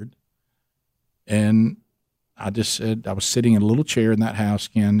weird. And I just said, I was sitting in a little chair in that house,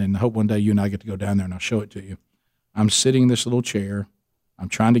 Ken, and I hope one day you and I get to go down there and I'll show it to you. I'm sitting in this little chair. I'm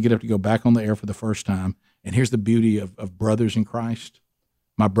trying to get up to go back on the air for the first time. And here's the beauty of brothers in Christ.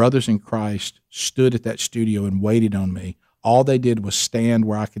 My brothers in Christ stood at that studio and waited on me. All they did was stand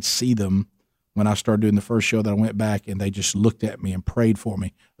where I could see them when I started doing the first show that I went back, and they just looked at me and prayed for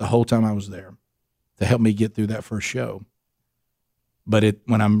me the whole time I was there to help me get through that first show. But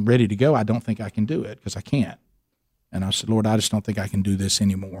when I'm ready to go, I don't think I can do it because I can't. And I said, Lord, I just don't think I can do this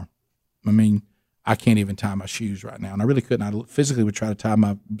anymore. I mean, I can't even tie my shoes right now. And I really couldn't. I physically would try to tie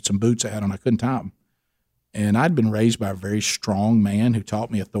some boots I had on. I couldn't tie them. And I'd been raised by a very strong man who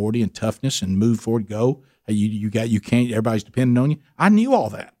taught me authority and toughness and move forward, go. Hey, you can't, everybody's depending on you. I knew all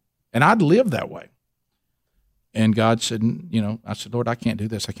that. And I'd lived that way. And God said, I said, Lord, I can't do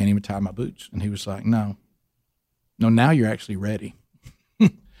this. I can't even tie my boots. And he was like, no, now you're actually ready.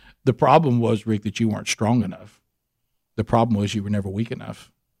 The problem was, Rick, that you weren't strong enough. The problem was you were never weak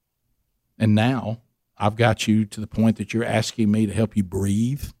enough. And now I've got you to the point that you're asking me to help you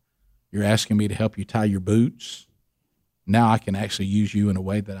breathe. You're asking me to help you tie your boots. Now I can actually use you in a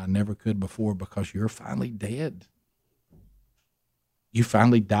way that I never could before because you're finally dead. You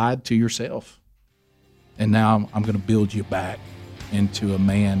finally died to yourself. And now I'm going to build you back into a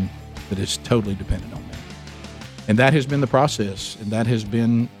man that is totally dependent on me. And that has been the process. And that has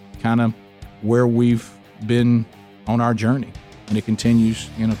been kind of where we've been on our journey. And it continues,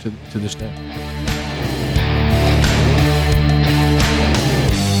 to this day.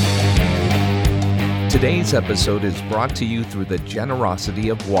 Today's episode is brought to you through the generosity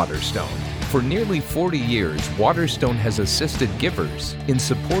of Waterstone. For nearly 40 years, Waterstone has assisted givers in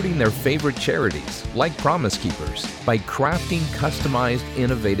supporting their favorite charities, like Promise Keepers, by crafting customized,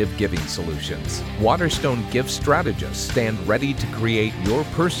 innovative giving solutions. Waterstone gift strategists stand ready to create your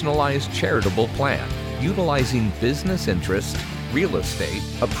personalized charitable plan, utilizing business interest, real estate,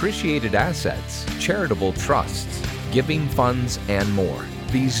 appreciated assets, charitable trusts, giving funds, and more.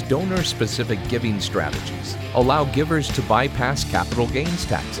 These donor-specific giving strategies allow givers to bypass capital gains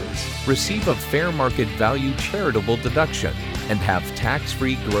taxes, receive a fair market value charitable deduction, and have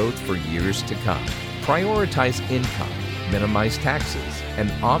tax-free growth for years to come. Prioritize income, minimize taxes, and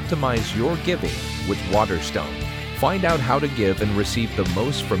optimize your giving with Waterstone. Find out how to give and receive the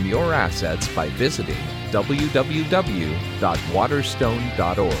most from your assets by visiting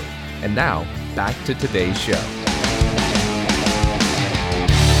www.waterstone.org. And now, back to today's show.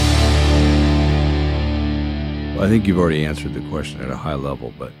 I think you've already answered the question at a high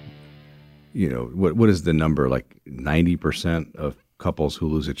level, but what is the number? Like 90% of couples who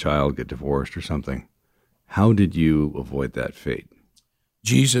lose a child get divorced or something. How did you avoid that fate?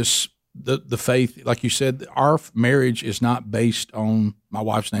 Jesus the faith, like you said, our marriage is not based on, my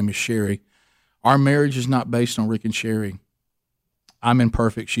wife's name is Sherry. Our marriage is not based on Rick and Sherry. I'm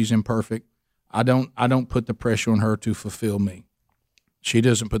imperfect. She's imperfect. I don't put the pressure on her to fulfill me. She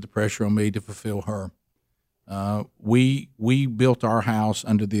doesn't put the pressure on me to fulfill her. We built our house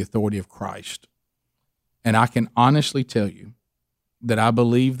under the authority of Christ. And I can honestly tell you that I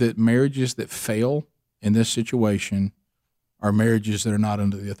believe that marriages that fail in this situation are marriages that are not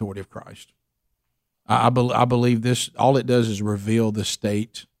under the authority of Christ. I believe this, all it does is reveal the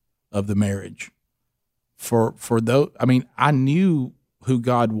state of the marriage. For those, I mean, I knew who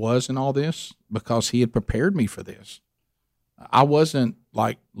God was in all this because he had prepared me for this. I wasn't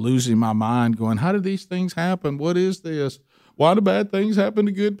like losing my mind going, how did these things happen? What is this? Why do bad things happen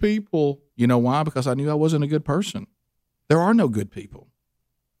to good people? You know why? Because I knew I wasn't a good person. There are no good people.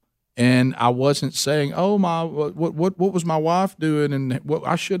 And I wasn't saying, oh, what was my wife doing? And what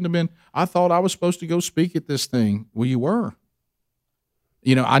I shouldn't have been. I thought I was supposed to go speak at this thing. Well, you were.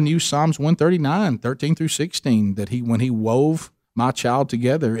 You know, I knew Psalms 139, 13 through 16, that when he wove my child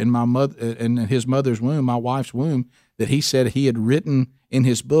together in my mother, in his mother's womb, my wife's womb, that he said he had written in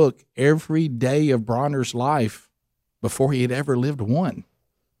his book every day of Bronner's life before he had ever lived one.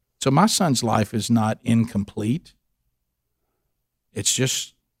 So my son's life is not incomplete. It's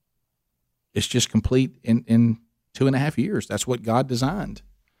just complete in 2.5 years. That's what God designed.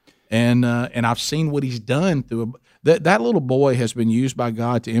 And I've seen what he's done through that little boy has been used by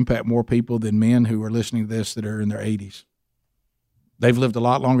God to impact more people than men who are listening to this that are in their 80s. They've lived a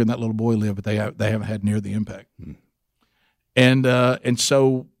lot longer than that little boy lived, but they haven't had near the impact. And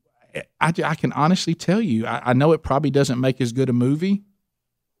so I can honestly tell you, I know it probably doesn't make as good a movie,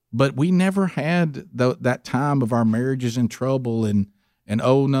 but we never had that time of our marriages in trouble and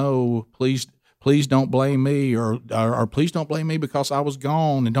oh no, please don't blame me or please don't blame me because I was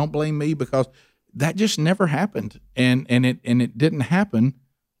gone, and don't blame me because that just never happened. And it didn't happen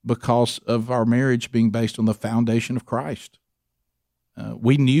because of our marriage being based on the foundation of Christ.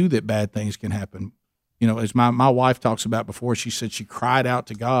 We knew that bad things can happen. You know, as my wife talks about before, she said she cried out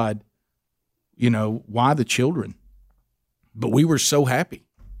to God, you know, why the children? But we were so happy.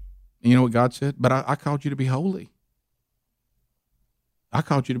 And you know what God said? But I called you to be holy. I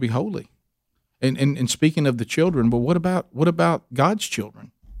called you to be holy. And speaking of the children, well, what about God's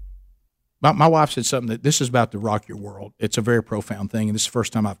children? My wife said something that this is about to rock your world. It's a very profound thing, and this is the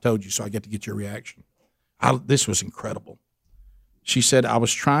first time I've told you, so I get to get your reaction. This was incredible. She said, I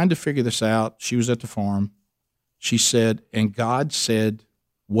was trying to figure this out. She was at the farm. She said, and God said,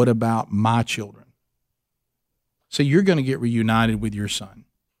 what about my children? So you're going to get reunited with your son.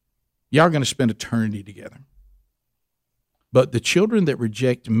 Y'all are going to spend eternity together. But the children that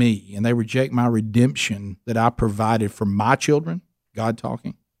reject me and they reject my redemption that I provided for my children, God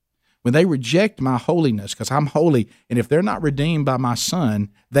talking, when they reject my holiness, because I'm holy, and if they're not redeemed by my son,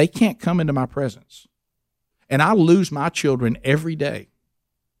 they can't come into my presence. And I lose my children every day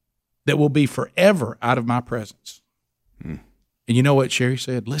that will be forever out of my presence. And you know what Sherry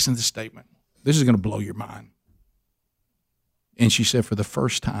said? Listen to this statement. This is going to blow your mind. And she said, for the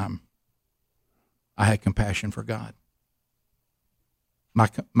first time, I had compassion for God.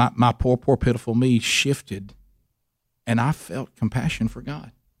 My poor, pitiful me shifted, and I felt compassion for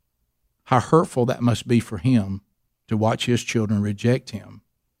God. How hurtful that must be for him to watch his children reject him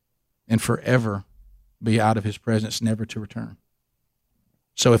and forever be out of his presence, never to return.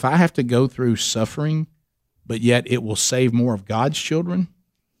 So if I have to go through suffering, but yet it will save more of God's children,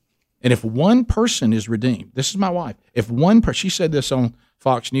 and if one person is redeemed, this is my wife. If one person, she said this on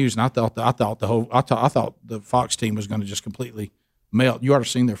Fox News, and I thought the Fox team was going to just completely melt. You ought to have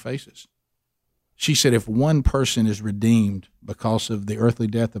seen their faces. She said, if one person is redeemed because of the earthly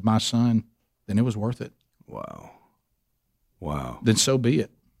death of my son, then it was worth it. Wow. Then so be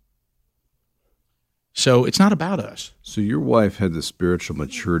it. So it's not about us. So your wife had the spiritual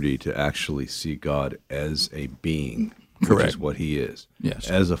maturity to actually see God as a being, Correct. Which is what he is. Yes.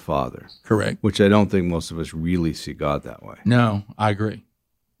 As a father. Correct. Which I don't think most of us really see God that way. No, I agree.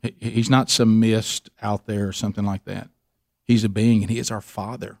 He's not some mist out there or something like that. He's a being, and he is our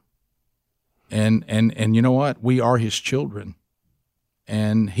Father. And you know what? We are his children.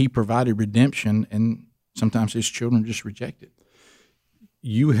 And he provided redemption, and sometimes his children just reject it.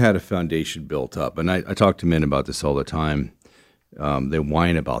 You had a foundation built up, and I talk to men about this all the time. They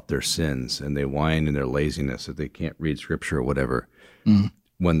whine about their sins, and they whine in their laziness that they can't read Scripture or whatever.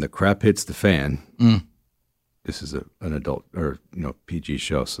 When the crap hits the fan, this is an adult or PG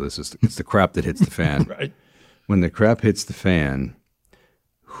show, so it's the crap that hits the fan. Right. When the crap hits the fan,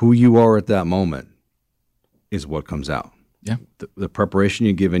 who you are at that moment is what comes out. Yeah. The preparation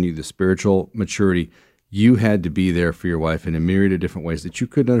you've given you, the spiritual maturity, you had to be there for your wife in a myriad of different ways that you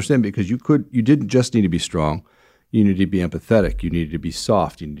couldn't understand because you didn't just need to be strong. You needed to be empathetic. You needed to be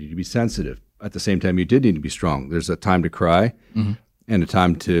soft. You needed to be sensitive. At the same time, you did need to be strong. There's a time to cry and a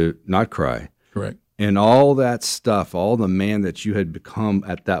time to not cry. Correct. And all that stuff, all the man that you had become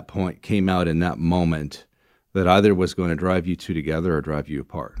at that point came out in that moment that either was going to drive you two together or drive you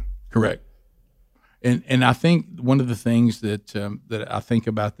apart. Correct. And I think one of the things that that I think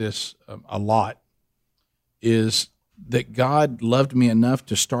about this a lot is that God loved me enough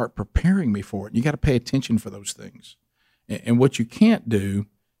to start preparing me for it. You got to pay attention for those things. And what you can't do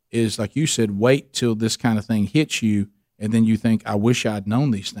is, like you said, wait till this kind of thing hits you, and then you think, I wish I'd known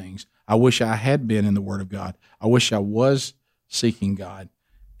these things. I wish I had been in the Word of God. I wish I was seeking God.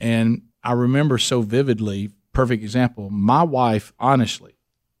 And I remember so vividly, perfect example, my wife, honestly,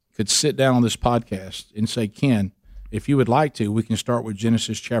 could sit down on this podcast and say, Ken, if you would like to, we can start with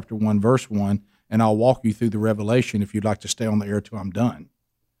Genesis chapter 1, verse 1, and I'll walk you through the Revelation if you'd like to stay on the air till I'm done.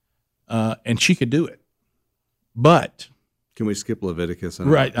 And she could do it. But can we skip Leviticus?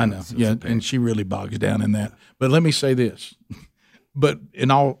 Right, I know. Yeah, and she really bogs down in that. But let me say this. But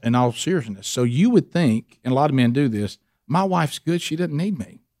in all seriousness, so you would think, and a lot of men do this, my wife's good, she doesn't need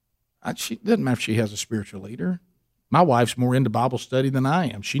me. She doesn't matter if she has a spiritual leader. My wife's more into Bible study than I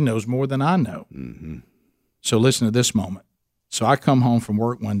am. She knows more than I know. Mm-hmm. So listen to this moment. So I come home from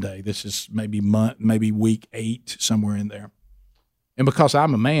work one day. This is maybe week 8, somewhere in there. And because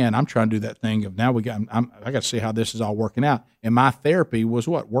I'm a man, I'm trying to do that thing of now I got to see how this is all working out. And my therapy was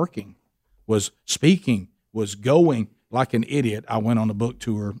what? Working, was speaking, was going like an idiot. I went on a book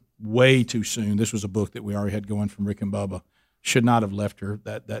tour way too soon. This was a book that we already had going from Rick and Bubba. Should not have left her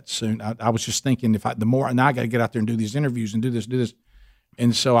that soon. I was just thinking now I got to get out there and do these interviews and do this.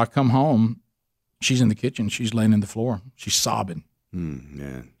 And so I come home. She's in the kitchen. She's laying in the floor. She's sobbing.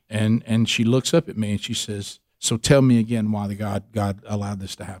 Man. And she looks up at me and she says, so tell me again why God allowed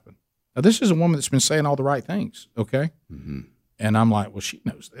this to happen. Now, this is a woman that's been saying all the right things, okay? Mm-hmm. And I'm like, well, she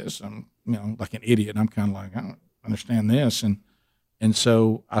knows this. I'm, like an idiot. And I'm kind of like, I don't understand this. And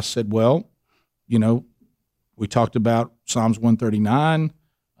so I said, well, we talked about Psalms 139.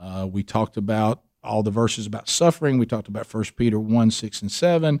 We talked about all the verses about suffering. We talked about 1 Peter 1, 6, and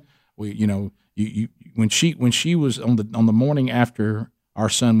 7. When she was on the morning after our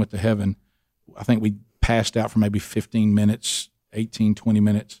son went to heaven, I think we passed out for maybe 15 minutes, 18, 20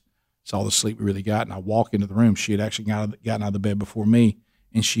 minutes. It's all the sleep we really got. And I walk into the room. She had actually gotten out of the bed before me,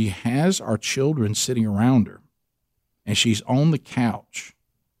 and she has our children sitting around her, and she's on the couch,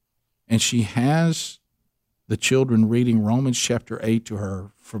 and she has the children reading Romans chapter 8 to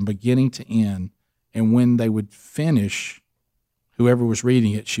her from beginning to end. And when they would finish, whoever was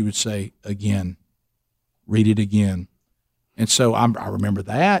reading it, she would say, again, read it again. And so I remember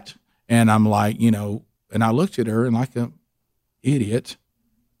that, and I'm like, and I looked at her, and like an idiot,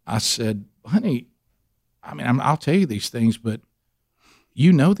 I said, honey, I'll tell you these things, but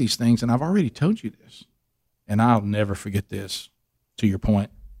you know these things, and I've already told you this. And I'll never forget this, to your point.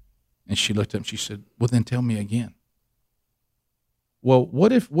 And she looked up and she said, well, then tell me again. Well,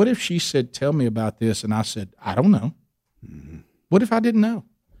 what if she said, tell me about this, and I said, I don't know. Mm-hmm. What if I didn't know?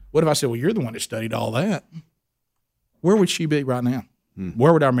 What if I said, well, you're the one that studied all that? Where would she be right now?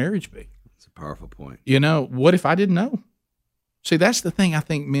 Where would our marriage be? That's a powerful point. What if I didn't know? See, that's the thing I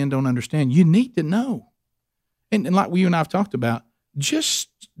think men don't understand. You need to know. And like you and I have talked about, just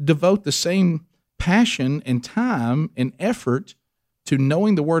devote the same passion and time and effort to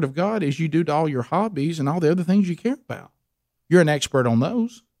knowing the Word of God as you do to all your hobbies and all the other things you care about. You're an expert on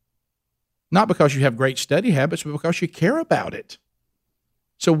those. Not because you have great study habits, but because you care about it.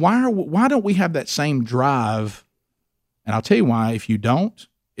 So why don't we have that same drive? And I'll tell you why. If you don't,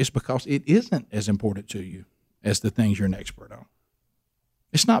 it's because it isn't as important to you as the things you're an expert on.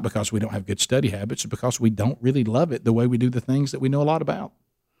 It's not because we don't have good study habits. It's because we don't really love it the way we do the things that we know a lot about.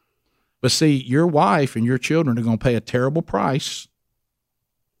 But see, your wife and your children are going to pay a terrible price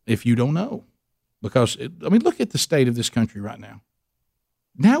if you don't know. Because, look at the state of this country right now.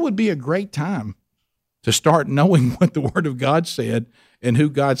 Now would be a great time to start knowing what the Word of God said and who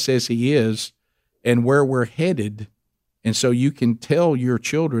God says He is and where we're headed. And so you can tell your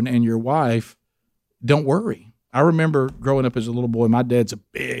children and your wife, don't worry. I remember growing up as a little boy, my dad's a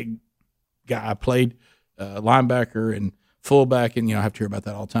big guy. I played linebacker and fullback, and I have to hear about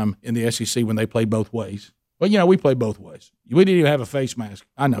that all the time in the SEC when they played both ways. Well, we played both ways. We didn't even have a face mask.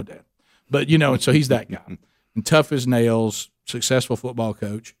 I know, Dad. But, and so he's that guy. And tough as nails, successful football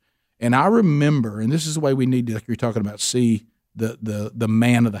coach. And I remember, and this is the way we need to, like you're talking about, see the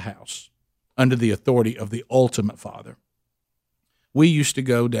man of the house under the authority of the ultimate father. we used to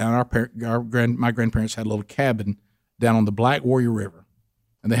go down. My grandparents had a little cabin down on the Black Warrior River,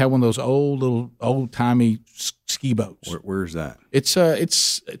 and they had one of those old timey ski boats. Where's that? It's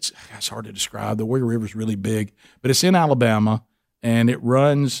hard to describe. The Warrior River is really big, but it's in Alabama, and it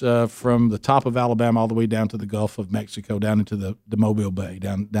runs from the top of Alabama all the way down to the Gulf of Mexico, down into the Mobile Bay,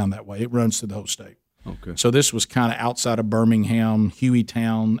 down that way. It runs through the whole state. Okay. So this was kind of outside of Birmingham,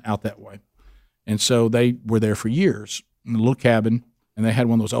 Hueytown, out that way. And so they were there for years in a little cabin, and they had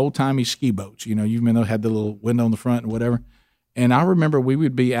one of those old-timey ski boats. You know, had the little window in the front and whatever. And I remember we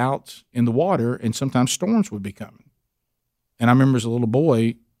would be out in the water, and sometimes storms would be coming. And I remember as a little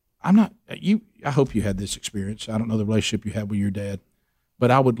boy, I hope you had this experience. I don't know the relationship you had with your dad.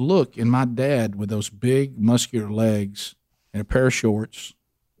 But I would look, and my dad, with those big, muscular legs and a pair of shorts,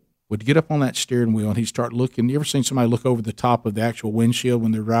 would get up on that steering wheel, and he'd start looking. You ever seen somebody look over the top of the actual windshield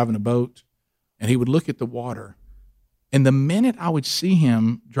when they're driving a boat? And he would look at the water. And the minute I would see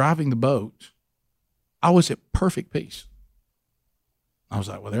him driving the boat, I was at perfect peace. I was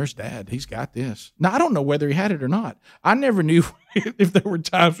like, well, there's Dad. He's got this. Now, I don't know whether he had it or not. I never knew if there were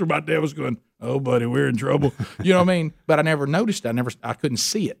times where my dad was going, oh, buddy, we're in trouble. You know what I mean? But I never noticed it. I couldn't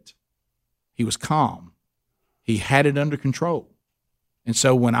see it. He was calm. He had it under control. And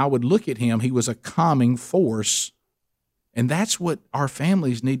so when I would look at him, he was a calming force. And that's what our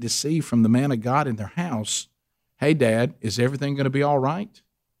families need to see from the man of God in their house. Hey, Dad, is everything going to be all right?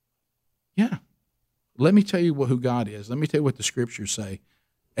 Yeah. Let me tell you who God is. Let me tell you what the scriptures say.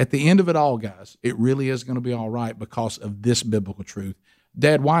 At the end of it all, guys, it really is going to be all right because of this biblical truth.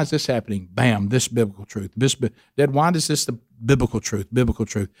 Dad, why is this happening? Bam, this biblical truth. Dad, why is this the biblical truth? Biblical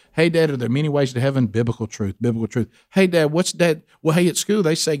truth. Hey, Dad, are there many ways to heaven? Biblical truth. Biblical truth. Hey, Dad, what's Dad? Well, hey, at school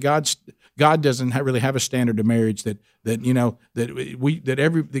they say God doesn't really have a standard of marriage that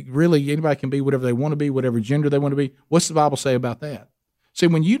really anybody can be whatever they want to be, whatever gender they want to be. What's the Bible say about that? See,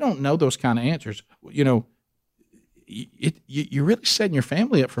 when you don't know those kind of answers, you're really setting your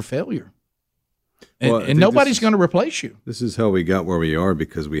family up for failure. And nobody's going to replace you. This is how we got where we are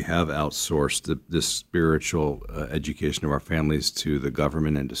because we have outsourced this spiritual education of our families to the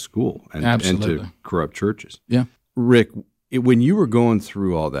government and to school and to corrupt churches. Yeah. Rick, when you were going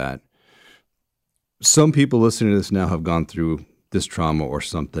through all that, some people listening to this now have gone through this trauma or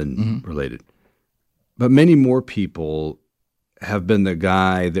something related. But many more people have been the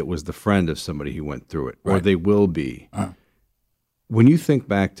guy that was the friend of somebody who went through it, or they will be. When you think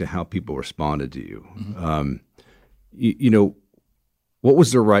back to how people responded to you, what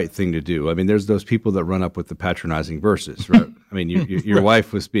was the right thing to do? I mean, there's those people that run up with the patronizing verses, right? I mean, your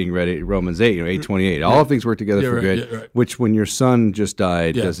wife was being read at Romans 8, 8:28. All things work together for good, which when your son just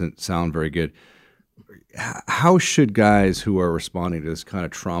died doesn't sound very good. How should guys who are responding to this kind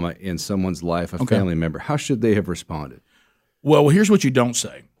of trauma in someone's life, a family member, how should they have responded? Well, here's what you don't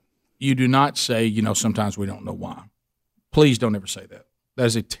say. You do not say, sometimes we don't know why. Please don't ever say that. That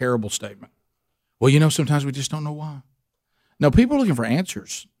is a terrible statement. Well, sometimes we just don't know why. No, people are looking for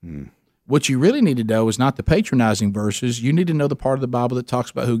answers. What you really need to know is not the patronizing verses. You need to know the part of the Bible that talks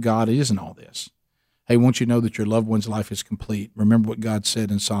about who God is in all this. Hey, once you know that your loved one's life is complete, remember what God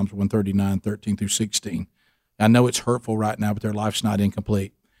said in Psalms 139, 13 through 16. I know it's hurtful right now, but their life's not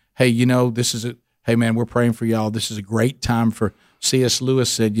incomplete. Hey, hey, man, we're praying for y'all. This is a great time for C.S. Lewis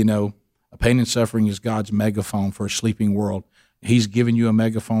said, pain and suffering is God's megaphone for a sleeping world. He's giving you a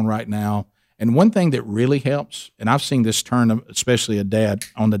megaphone right now. And one thing that really helps, and I've seen this turn, especially a dad,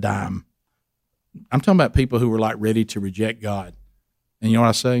 on the dime. I'm talking about people who were like ready to reject God. And you know what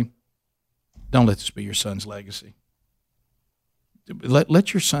I say? Don't let this be your son's legacy.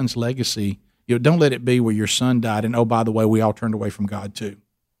 Let your son's legacy, don't let it be where your son died and, oh, by the way, we all turned away from God too.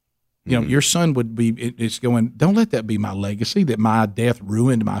 Your son would be, it's going, don't let that be my legacy, that my death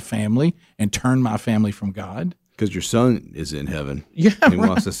ruined my family and turned my family from God. Because your son is in heaven. Yeah, he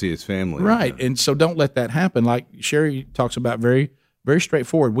wants to see his family. Right. And so don't let that happen. Like Sherry talks about, very, very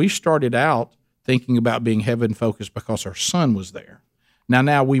straightforward. We started out thinking about being heaven-focused because our son was there.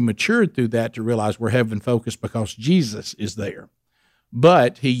 Now we matured through that to realize we're heaven-focused because Jesus is there.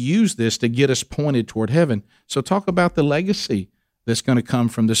 But he used this to get us pointed toward heaven. So talk about the legacy that's going to come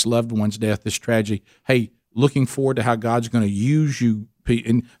from this loved one's death, this tragedy. Hey, looking forward to how God's going to use you.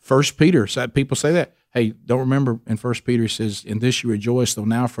 In 1 Peter, people say that. Hey, don't remember in 1 Peter it says, in this you rejoice, though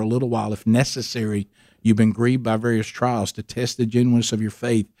now for a little while, if necessary, you've been grieved by various trials to test the genuineness of your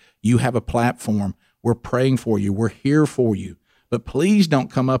faith. You have a platform. We're praying for you. We're here for you. But please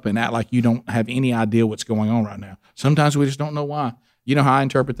don't come up and act like you don't have any idea what's going on right now. Sometimes we just don't know why. You know how I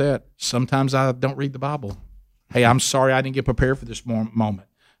interpret that? Sometimes I don't read the Bible. Hey, I'm sorry I didn't get prepared for this moment.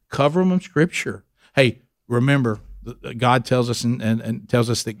 Cover them in Scripture. Hey, remember, God tells us and tells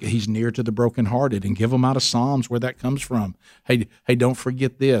us that He's near to the brokenhearted, and give them out of Psalms where that comes from. Hey, don't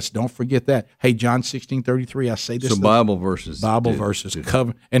forget this, don't forget that. Hey, John 16:33. I say this. So Bible verses.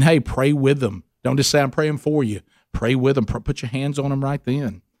 Cover, and hey, pray with them. Don't just say I'm praying for you. Pray with them. Put your hands on them right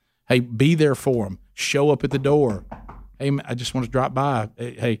then. Hey, be there for them. Show up at the door. Hey, I just want to drop by.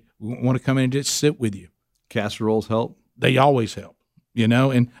 Hey, we want to come in and just sit with you. Casseroles help. They always help.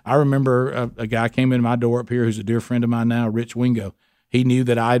 And I remember a guy came into my door up here who's a dear friend of mine now, Rich Wingo. He knew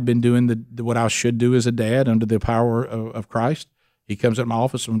that I had been doing what I should do as a dad under the power of Christ. He comes up to my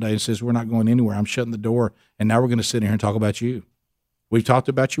office one day and says, we're not going anywhere. I'm shutting the door, and now we're going to sit here and talk about you. We've talked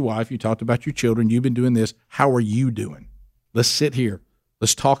about your wife. You talked about your children. You've been doing this. How are you doing? Let's sit here.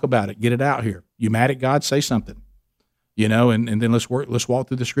 Let's talk about it. Get it out here. You mad at God? Say something. And then let's walk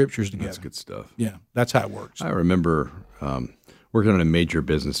through the scriptures together. That's good stuff. Yeah, that's how it works. I remember working on a major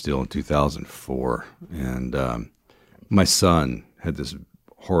business deal in 2004, and my son had this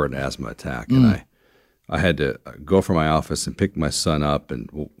horrid asthma attack, and I had to go from my office and pick my son up, and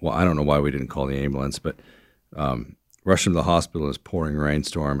I don't know why we didn't call the ambulance, but rushed him to the hospital in this pouring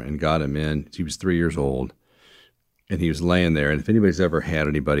rainstorm and got him in. He was 3 years old, and he was laying there, and if anybody's ever had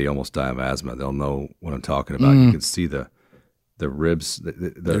anybody almost die of asthma, they'll know what I'm talking about. You can see the ribs,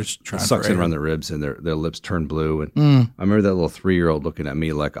 the suction around the ribs, and their lips turn blue. And I remember that little 3-year-old looking at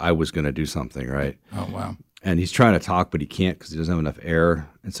me like I was going to do something, right? Oh, wow. And he's trying to talk, but he can't because he doesn't have enough air.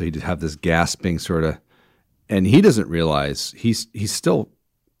 And so he just have this gasping sort of, and he doesn't realize he's still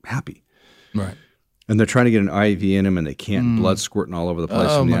happy. Right. And they're trying to get an IV in him, and they can't, blood squirting all over the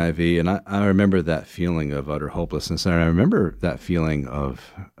place from the IV. And I remember that feeling of utter hopelessness. And I remember that feeling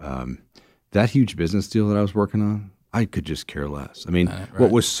of that huge business deal that I was working on. I could just care less. I mean, what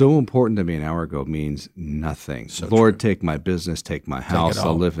was so important to me an hour ago means nothing. So Lord, true. Take my business, take my house.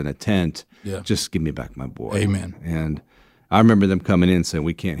 I'll live in a tent. Yeah. Just give me back my boy. Amen. And I remember them coming in and saying,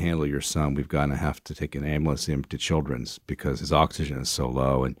 we can't handle your son. We've got to have to take an ambulance him to Children's because his oxygen is so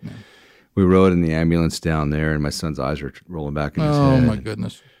low. And we rode in the ambulance down there, and my son's eyes were rolling back in his head. Oh, my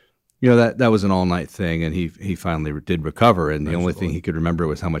goodness. That was an all-night thing, and he finally did recover, and the only thing he could remember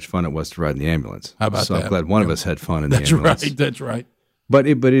was how much fun it was to ride in the ambulance. How about so that? I'm glad one of us had fun in the ambulance. That's right. But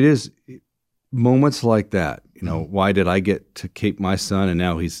it is moments like that. Why did I get to keep my son, and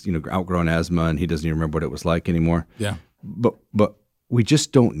now he's outgrown asthma, and he doesn't even remember what it was like anymore? Yeah. But we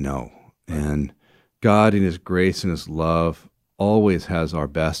just don't know, and God in His grace and His love always has our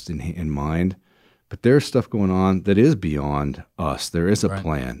best in mind. But there's stuff going on that is beyond us. There is a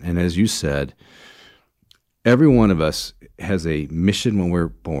plan. And as you said, every one of us has a mission when we're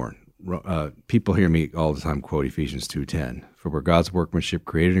born. People hear me all the time quote Ephesians 2:10, for we're God's workmanship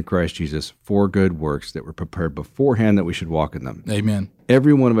created in Christ Jesus for good works that were prepared beforehand that we should walk in them. Amen.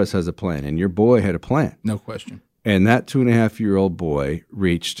 Every one of us has a plan, and your boy had a plan. No question. And that 2.5-year-old boy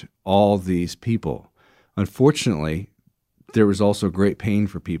reached all these people. Unfortunately, there was also great pain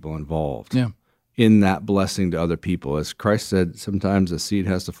for people involved. Yeah. In that blessing to other people. As Christ said, sometimes a seed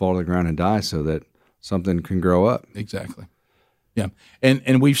has to fall to the ground and die so that something can grow up. Exactly. Yeah.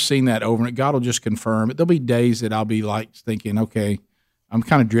 And we've seen that over, and God will just confirm it. There'll be days that I'll be like thinking, okay, I'm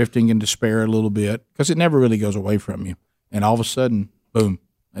kind of drifting in despair a little bit because it never really goes away from you. And all of a sudden, boom,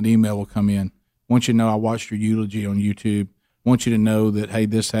 an email will come in. Want you to know I watched your eulogy on YouTube. Want you to know that, hey,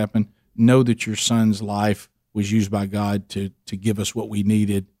 this happened. Know that your son's life was used by God to give us what we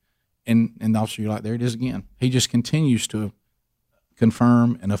needed. And also you're like, there it is again. He just continues to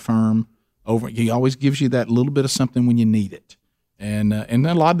confirm and affirm over. He always gives you that little bit of something when you need it. And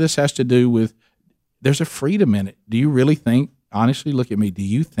a lot of this has to do with there's a freedom in it. Do you really think, honestly, look at me, do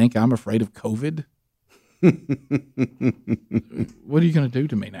you think I'm afraid of COVID? What are you going to do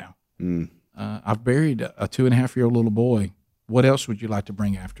to me now? I've buried a 2.5-year-old little boy. What else would you like to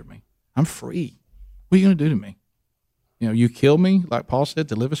bring after me? I'm free. What are you going to do to me? You kill me, like Paul said,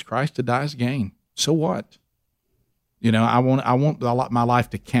 to live as Christ, to die as gain. So what? I want my life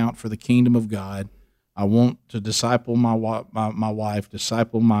to count for the kingdom of God. I want to disciple my wife,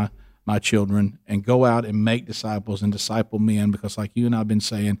 disciple my children, and go out and make disciples and disciple men. Because, like you and I've been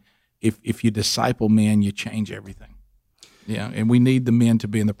saying, if you disciple men, you change everything. Yeah, and we need the men to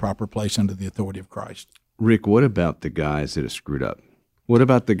be in the proper place under the authority of Christ. Rick, what about the guys that have screwed up? What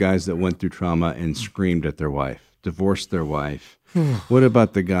about the guys that went through trauma and screamed at their wife? Divorced their wife? What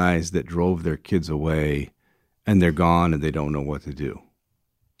about the guys that drove their kids away and they're gone and they don't know what to do?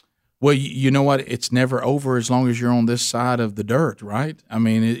 Well, you know what? It's never over as long as you're on this side of the dirt, right? I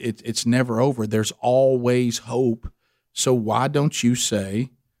mean, it's never over. There's always hope. So why don't you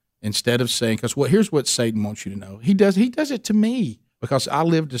say, instead of saying, because here's what Satan wants you to know. He does it to me because I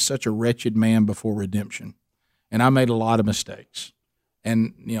lived as such a wretched man before redemption. and I made a lot of mistakes.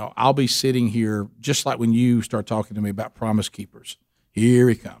 And, I'll be sitting here just like when you start talking to me about promise keepers. Here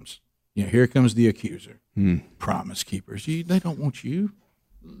he comes. Here comes the accuser. Promise keepers. They don't want you.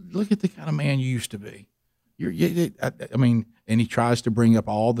 Look at the kind of man you used to be. And he tries to bring up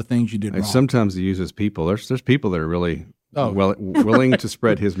all the things you did wrong. Sometimes he uses people. There's people that are really willing to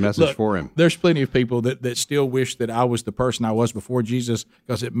spread his message for him. There's plenty of people that still wish that I was the person I was before Jesus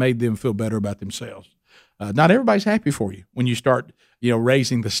because it made them feel better about themselves. Not everybody's happy for you when you start,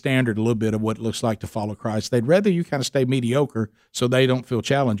 raising the standard a little bit of what it looks like to follow Christ. They'd rather you kind of stay mediocre so they don't feel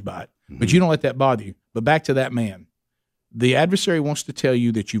challenged by it. Mm-hmm. But you don't let that bother you. But back to that man. The adversary wants to tell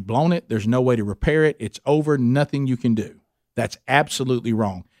you that you've blown it. There's no way to repair it. It's over. Nothing you can do. That's absolutely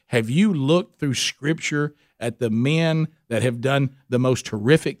wrong. Have you looked through Scripture at the men that have done the most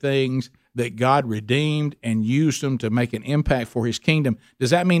horrific things that God redeemed and used them to make an impact for his kingdom? Does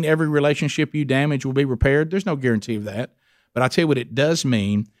that mean every relationship you damage will be repaired? There's no guarantee of that. But I'll tell you what it does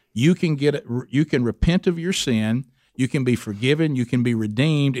mean. You can repent of your sin, you can be forgiven, you can be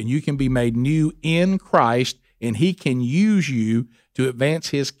redeemed, and you can be made new in Christ, and he can use you to advance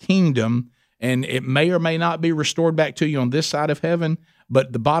his kingdom, and it may or may not be restored back to you on this side of heaven.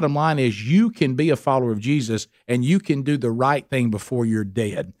 But the bottom line is you can be a follower of Jesus, and you can do the right thing before you're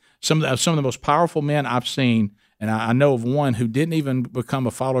dead. Some of the most powerful men I've seen, and I know of one who didn't even become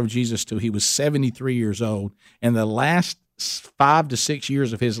a follower of Jesus till he was 73 years old. And the last 5 to 6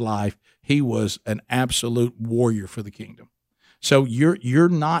 years of his life, he was an absolute warrior for the kingdom. So you're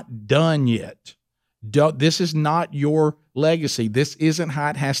not done yet. This is not your legacy. This isn't how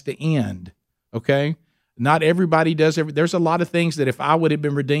it has to end, okay? Not everybody does there's a lot of things that if I would have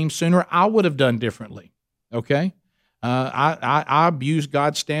been redeemed sooner, I would have done differently, okay? I abused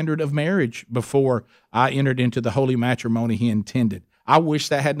God's standard of marriage before I entered into the holy matrimony he intended. I wish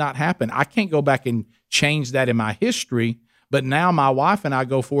that had not happened. I can't go back and change that in my history, but now my wife and I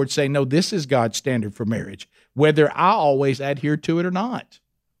go forward saying, no, this is God's standard for marriage, whether I always adhere to it or not.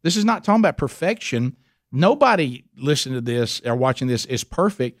 This is not talking about perfection. Nobody listening to this or watching this is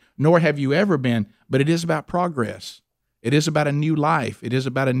perfect, nor have you ever been, but it is about progress. It is about a new life. It is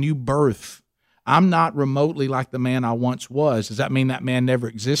about a new birth. I'm not remotely like the man I once was. Does that mean that man never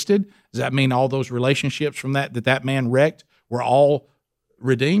existed? Does that mean all those relationships from that man wrecked were all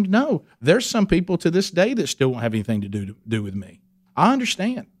redeemed? No. There's some people to this day that still won't have anything to do with me. I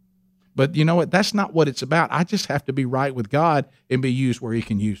understand. But you know what? That's not what it's about. I just have to be right with God and be used where he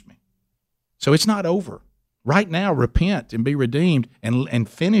can use me. So it's not over. Right now, repent and be redeemed and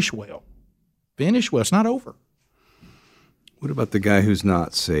finish well. Finish well. It's not over. What about the guy who's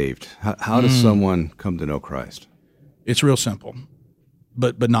not saved? How does someone come to know Christ? It's real simple,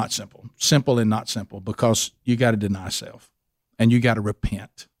 but not simple. Simple and not simple, because you got to deny self and you got to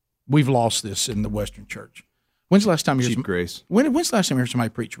repent. We've lost this in the Western church. When's the last time you heard grace? When's the last time you heard somebody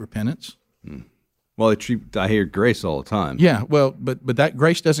preach repentance? Well, I hear grace all the time. Yeah, well, but that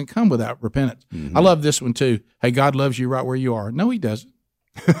grace doesn't come without repentance. Mm-hmm. I love this one too. Hey, God loves you right where you are. No, he doesn't.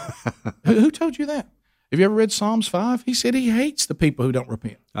 Who told you that? Have you ever read Psalms 5? He said he hates the people who don't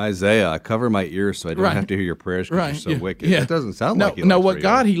repent. Isaiah, I cover my ears so I don't have to hear your prayers because you're so wicked. Yeah. It doesn't sound like he likes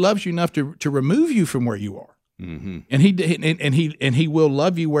God, he loves you enough to remove you from where you are. Mm-hmm. And he will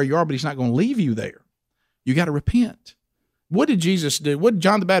love you where you are, but he's not going to leave you there. You got to repent. What did Jesus do? What did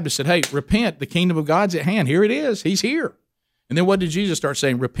John the Baptist said? Hey, repent, the kingdom of God's at hand. Here it is. He's here. And then what did Jesus start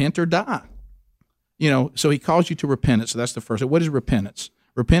saying? Repent or die. So he calls you to repentance. So that's the first. What is repentance?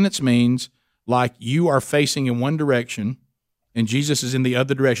 Repentance means like you are facing in one direction and Jesus is in the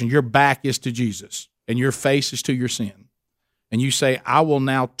other direction. Your back is to Jesus and your face is to your sin. And you say, I will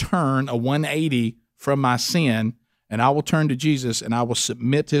now turn a 180 from my sin, and I will turn to Jesus, and I will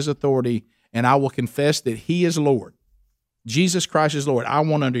submit to his authority, and I will confess that he is Lord. Jesus Christ is Lord. I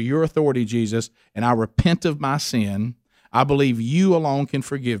want under your authority, Jesus, and I repent of my sin. I believe you alone can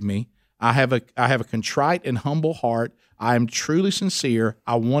forgive me. I have a contrite and humble heart. I am truly sincere.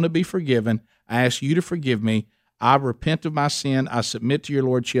 I want to be forgiven. I ask you to forgive me. I repent of my sin. I submit to your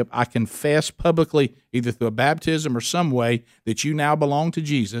lordship. I confess publicly, either through a baptism or some way, that you now belong to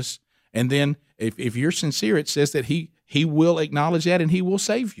Jesus. And then if you're sincere, it says that he will acknowledge that and he will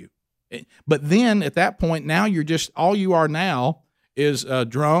save you. But then at that point, now you're just, all you are now is a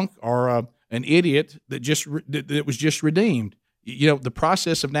drunk or an idiot that was just redeemed. The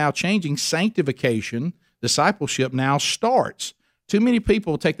process of now changing, sanctification, discipleship now starts. Too many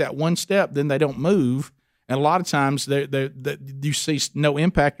people take that one step, then they don't move. And a lot of times you see no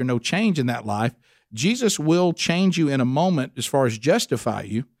impact or no change in that life. Jesus will change you in a moment as far as justify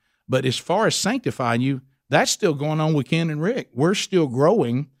you. But as far as sanctifying you, that's still going on with Ken and Rick. We're still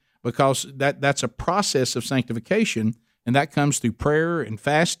growing, because that's a process of sanctification, and that comes through prayer and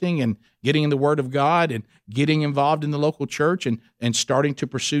fasting and getting in the Word of God and getting involved in the local church and starting to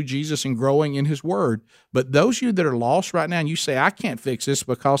pursue Jesus and growing in His Word. But those of you that are lost right now and you say, I can't fix this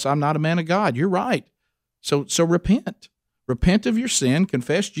because I'm not a man of God, you're right. So repent. Repent of your sin,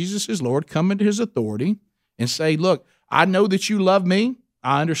 confess Jesus is Lord, come into His authority, and say, look, I know that you love me.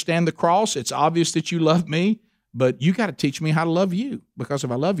 I understand the cross. It's obvious that you love me, but you got to teach me how to love you, because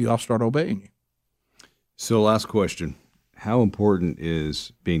if I love you, I'll start obeying you. So last question. How important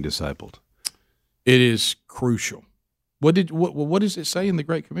is being discipled? It is crucial. What does it say in the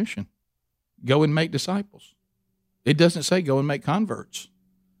Great Commission? Go and make disciples. It doesn't say go and make converts.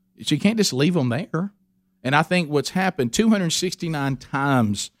 So you can't just leave them there. And I think what's happened, 269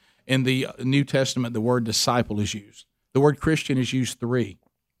 times in the New Testament, the word disciple is used. The word Christian is used 3,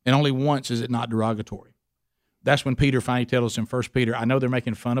 and only once is it not derogatory. That's when Peter finally tells us in 1 Peter, I know they're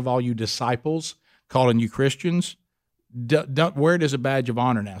making fun of all you disciples, calling you Christians. Don't wear it as a badge of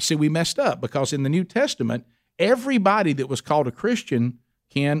honor now. See, we messed up because in the New Testament, everybody that was called a Christian,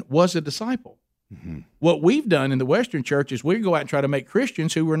 Ken, was a disciple. Mm-hmm. What we've done in the Western church is we go out and try to make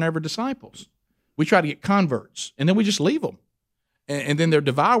Christians who were never disciples. We try to get converts, and then we just leave them. And then they're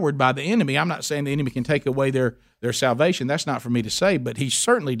devoured by the enemy. I'm not saying the enemy can take away their salvation. That's not for me to say, but he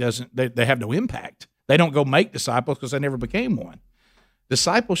certainly doesn't. They have no impact. They don't go make disciples because they never became one.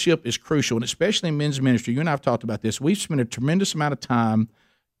 Discipleship is crucial, and especially in men's ministry. You and I have talked about this. We've spent a tremendous amount of time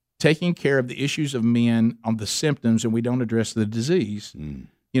taking care of the issues of men on the symptoms, and we don't address the disease. Mm.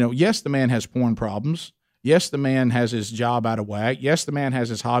 Yes, the man has porn problems. Yes, the man has his job out of whack. Yes, the man has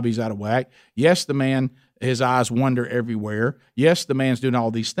his hobbies out of whack. Yes, the man, his eyes wander everywhere. Yes, the man's doing all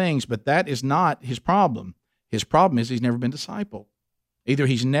these things, but that is not his problem. His problem is he's never been discipled. Either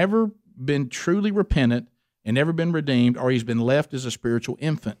he's never been truly repentant and never been redeemed, or he's been left as a spiritual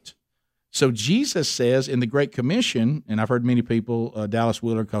infant. So Jesus says in the Great Commission, and I've heard many people, Dallas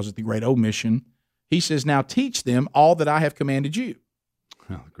Willard calls it the Great Omission, he says, now teach them all that I have commanded you.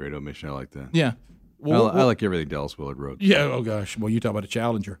 Oh, Great Omission, I like that. Yeah. Well, I like everything Dallas Willard wrote. Yeah, oh gosh. Well, you talk about a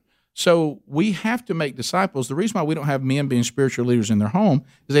challenger. So we have to make disciples. The reason why we don't have men being spiritual leaders in their home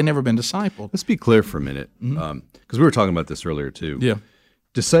is they've never been discipled. Let's be clear for a minute, because we were talking about this earlier too. Yeah.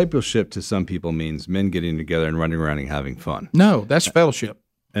 Discipleship to some people means men getting together and running around and having fun. No, that's fellowship.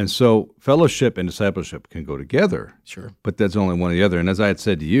 And so fellowship and discipleship can go together. Sure. But that's only one or the other. And as I had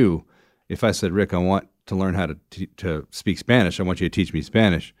said to you, if I said, Rick, I want to learn how to speak Spanish, I want you to teach me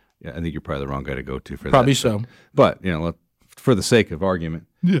Spanish, yeah, I think you're probably the wrong guy to go to for that. Probably so. But, for the sake of argument,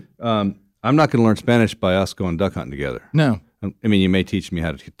 I'm not going to learn Spanish by us going duck hunting together. No. I mean, you may teach me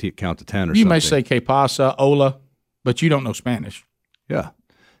how to count to 10 or you something. may say que pasa, hola, but you don't know Spanish. Yeah.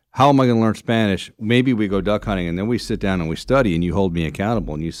 How am I going to learn Spanish? Maybe we go duck hunting, and then we sit down and we study, and you hold me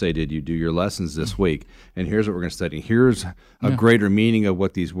accountable, and you say, did you do your lessons this week? And here's what we're going to study. Here's a greater meaning of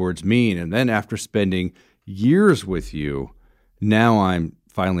what these words mean. And then after spending years with you, now I'm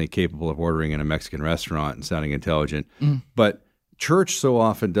finally capable of ordering in a Mexican restaurant and sounding intelligent. Mm. But church so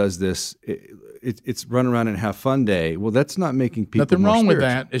often does this. It's run around and have fun day. Well, that's not making people nothing more wrong spiritual.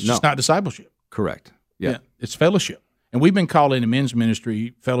 with that. It's just not discipleship. Correct. Yeah. It's fellowship. And we've been calling the men's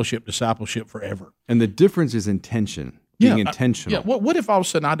ministry fellowship, discipleship forever. And the difference is intention, being intentional. What if all of a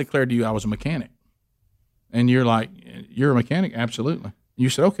sudden I declared to you I was a mechanic? And you're like, you're a mechanic? Absolutely. You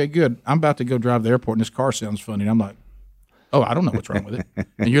said, okay, good. I'm about to go drive to the airport and this car sounds funny. And I'm like, oh, I don't know what's wrong with it.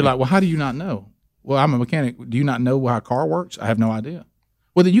 And you're like, well, how do you not know? Well, I'm a mechanic. Do you not know how a car works? I have no idea.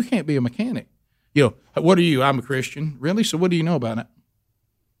 Well, then you can't be a mechanic. What are you? I'm a Christian. Really? So what do you know about it?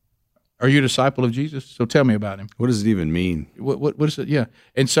 Are you a disciple of Jesus? So tell me about him. What does it even mean? What is it? Yeah.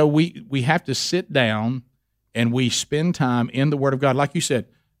 And so we have to sit down and we spend time in the Word of God. Like you said,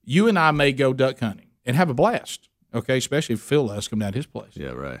 you and I may go duck hunting and have a blast, okay, especially if Phil lets us come down to his place. Yeah,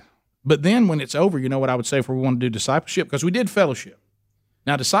 right. But then when it's over, you know what I would say if we want to do discipleship? Because we did fellowship.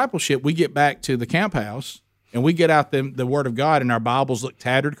 Now, discipleship, we get back to the camp house and we get out the Word of God and our Bibles look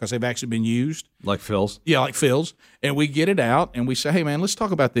tattered because they've actually been used. Like Phil's? Yeah, like Phil's. And we get it out and we say, hey, man, let's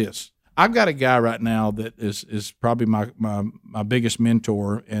talk about this. I've got a guy right now that is probably my biggest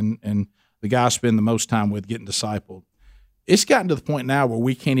mentor and the guy I spend the most time with getting discipled. It's gotten to the point now where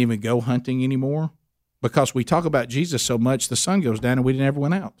we can't even go hunting anymore because we talk about Jesus so much the sun goes down and we never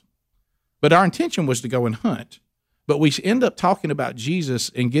went out. But our intention was to go and hunt. But we end up talking about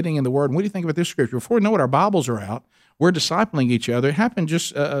Jesus and getting in the Word. And what do you think about this scripture? Before we know it, our Bibles are out. We're discipling each other. It happened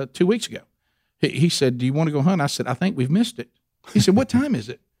just 2 weeks ago. He said, do you want to go hunt? I said, I think we've missed it. He said, what time is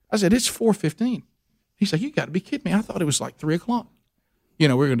it? I said, it's 4:15. He's like, you got to be kidding me. I thought it was like 3 o'clock.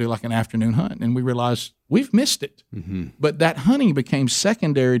 we're going to do like an afternoon hunt, and we realized we've missed it. But that hunting became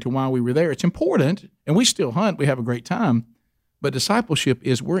secondary to why we were there. It's important, and we still hunt. We have a great time. But discipleship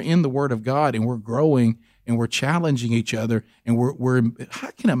is we're in the Word of God, and we're growing, and we're challenging each other. And we're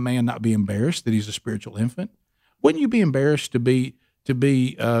how can a man not be embarrassed that he's a spiritual infant? Wouldn't you be embarrassed to be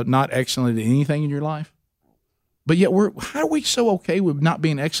not excellent at anything in your life? But yet how are we so okay with not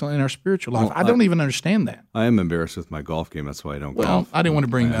being excellent in our spiritual life? Well, I don't even understand that. I am embarrassed with my golf game. That's why I don't golf. Well, I didn't want to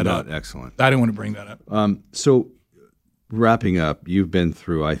bring that up. Not excellent. I didn't want to bring that up. So wrapping up, you've been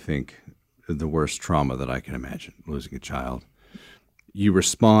through, I think, the worst trauma that I can imagine, losing a child. You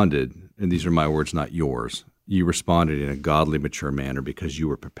responded, and these are my words, not yours. You responded in a godly, mature manner because you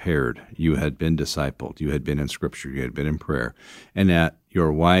were prepared. You had been discipled. You had been in Scripture. You had been in prayer. And at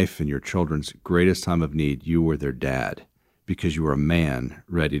your wife and your children's greatest time of need, you were their dad because you were a man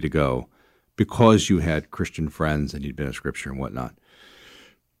ready to go because you had Christian friends and you'd been in Scripture and whatnot.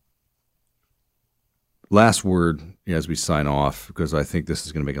 Last word as we sign off, because I think this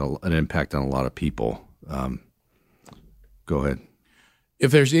is going to make an impact on a lot of people. Go ahead.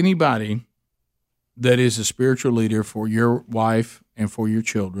 If there's anybody that is a spiritual leader for your wife and for your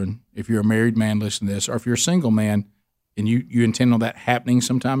children, if you're a married man, listen to this, or if you're a single man and you intend on that happening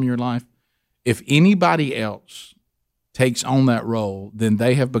sometime in your life, if anybody else takes on that role, then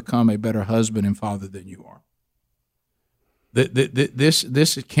they have become a better husband and father than you are.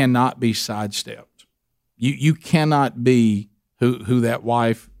 This cannot be sidestepped. You cannot be who that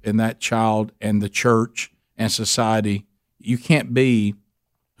wife and that child and the church and society, you can't be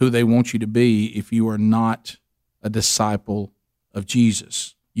who they want you to be if you are not a disciple of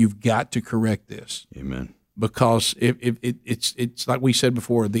Jesus. You've got to correct this. Amen. Because it's like we said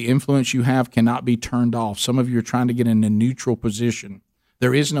before, the influence you have cannot be turned off. Some of you are trying to get in a neutral position.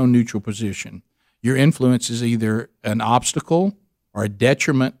 There is no neutral position. Your influence is either an obstacle or a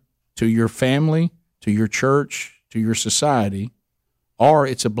detriment to your family, to your church, to your society, or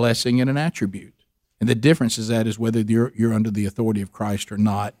it's a blessing and an attribute. And the difference is whether you're under the authority of Christ or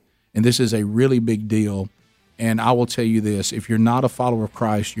not. And this is a really big deal. And I will tell you this, if you're not a follower of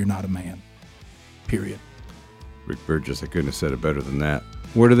Christ, you're not a man, period. Rick Burgess, I couldn't have said it better than that.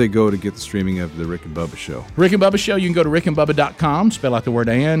 Where do they go to get the streaming of the Rick and Bubba Show? Rick and Bubba Show, you can go to rickandbubba.com, spell out the word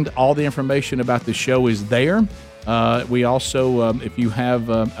and. All the information about the show is there. We also, if you have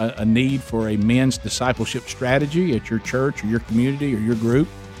a need for a men's discipleship strategy at your church or your community or your group,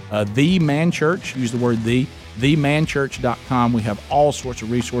 The Man Church, use the word themanchurch.com. We have all sorts of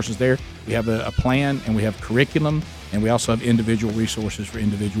resources there. We have a plan, and we have curriculum, and we also have individual resources for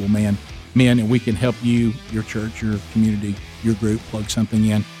individual men, and we can help you, your church, your community, your group, plug something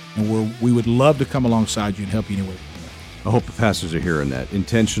in, and we would love to come alongside you and help you anywhere. I hope the pastors are hearing that.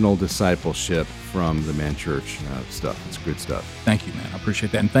 Intentional discipleship from the Man Church stuff. It's good stuff. Thank you, man. I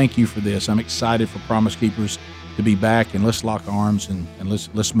appreciate that, and thank you for this. I'm excited for Promise Keepers to be back, and let's lock arms and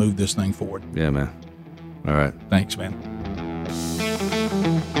let's move this thing forward. Yeah, man. All right. Thanks, man.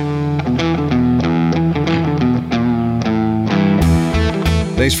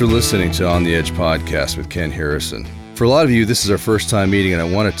 Thanks for listening to On the Edge podcast with Ken Harrison. For a lot of you, this is our first time meeting, and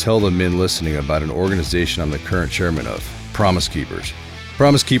I want to tell the men listening about an organization I'm the current chairman of, Promise Keepers.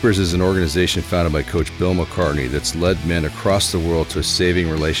 Promise Keepers is an organization founded by Coach Bill McCartney that's led men across the world to a saving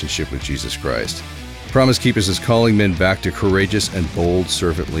relationship with Jesus Christ. Promise Keepers is calling men back to courageous and bold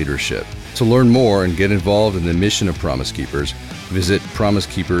servant leadership. To learn more and get involved in the mission of Promise Keepers, visit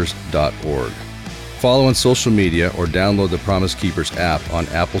promisekeepers.org. Follow on social media or download the Promise Keepers app on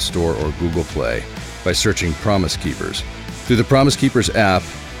Apple Store or Google Play by searching Promise Keepers. Through the Promise Keepers app,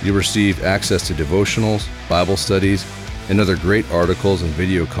 you'll receive access to devotionals, Bible studies, and other great articles and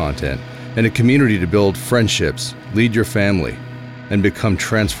video content, and a community to build friendships, lead your family, and become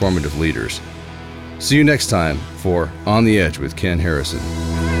transformative leaders. See you next time for On the Edge with Ken Harrison.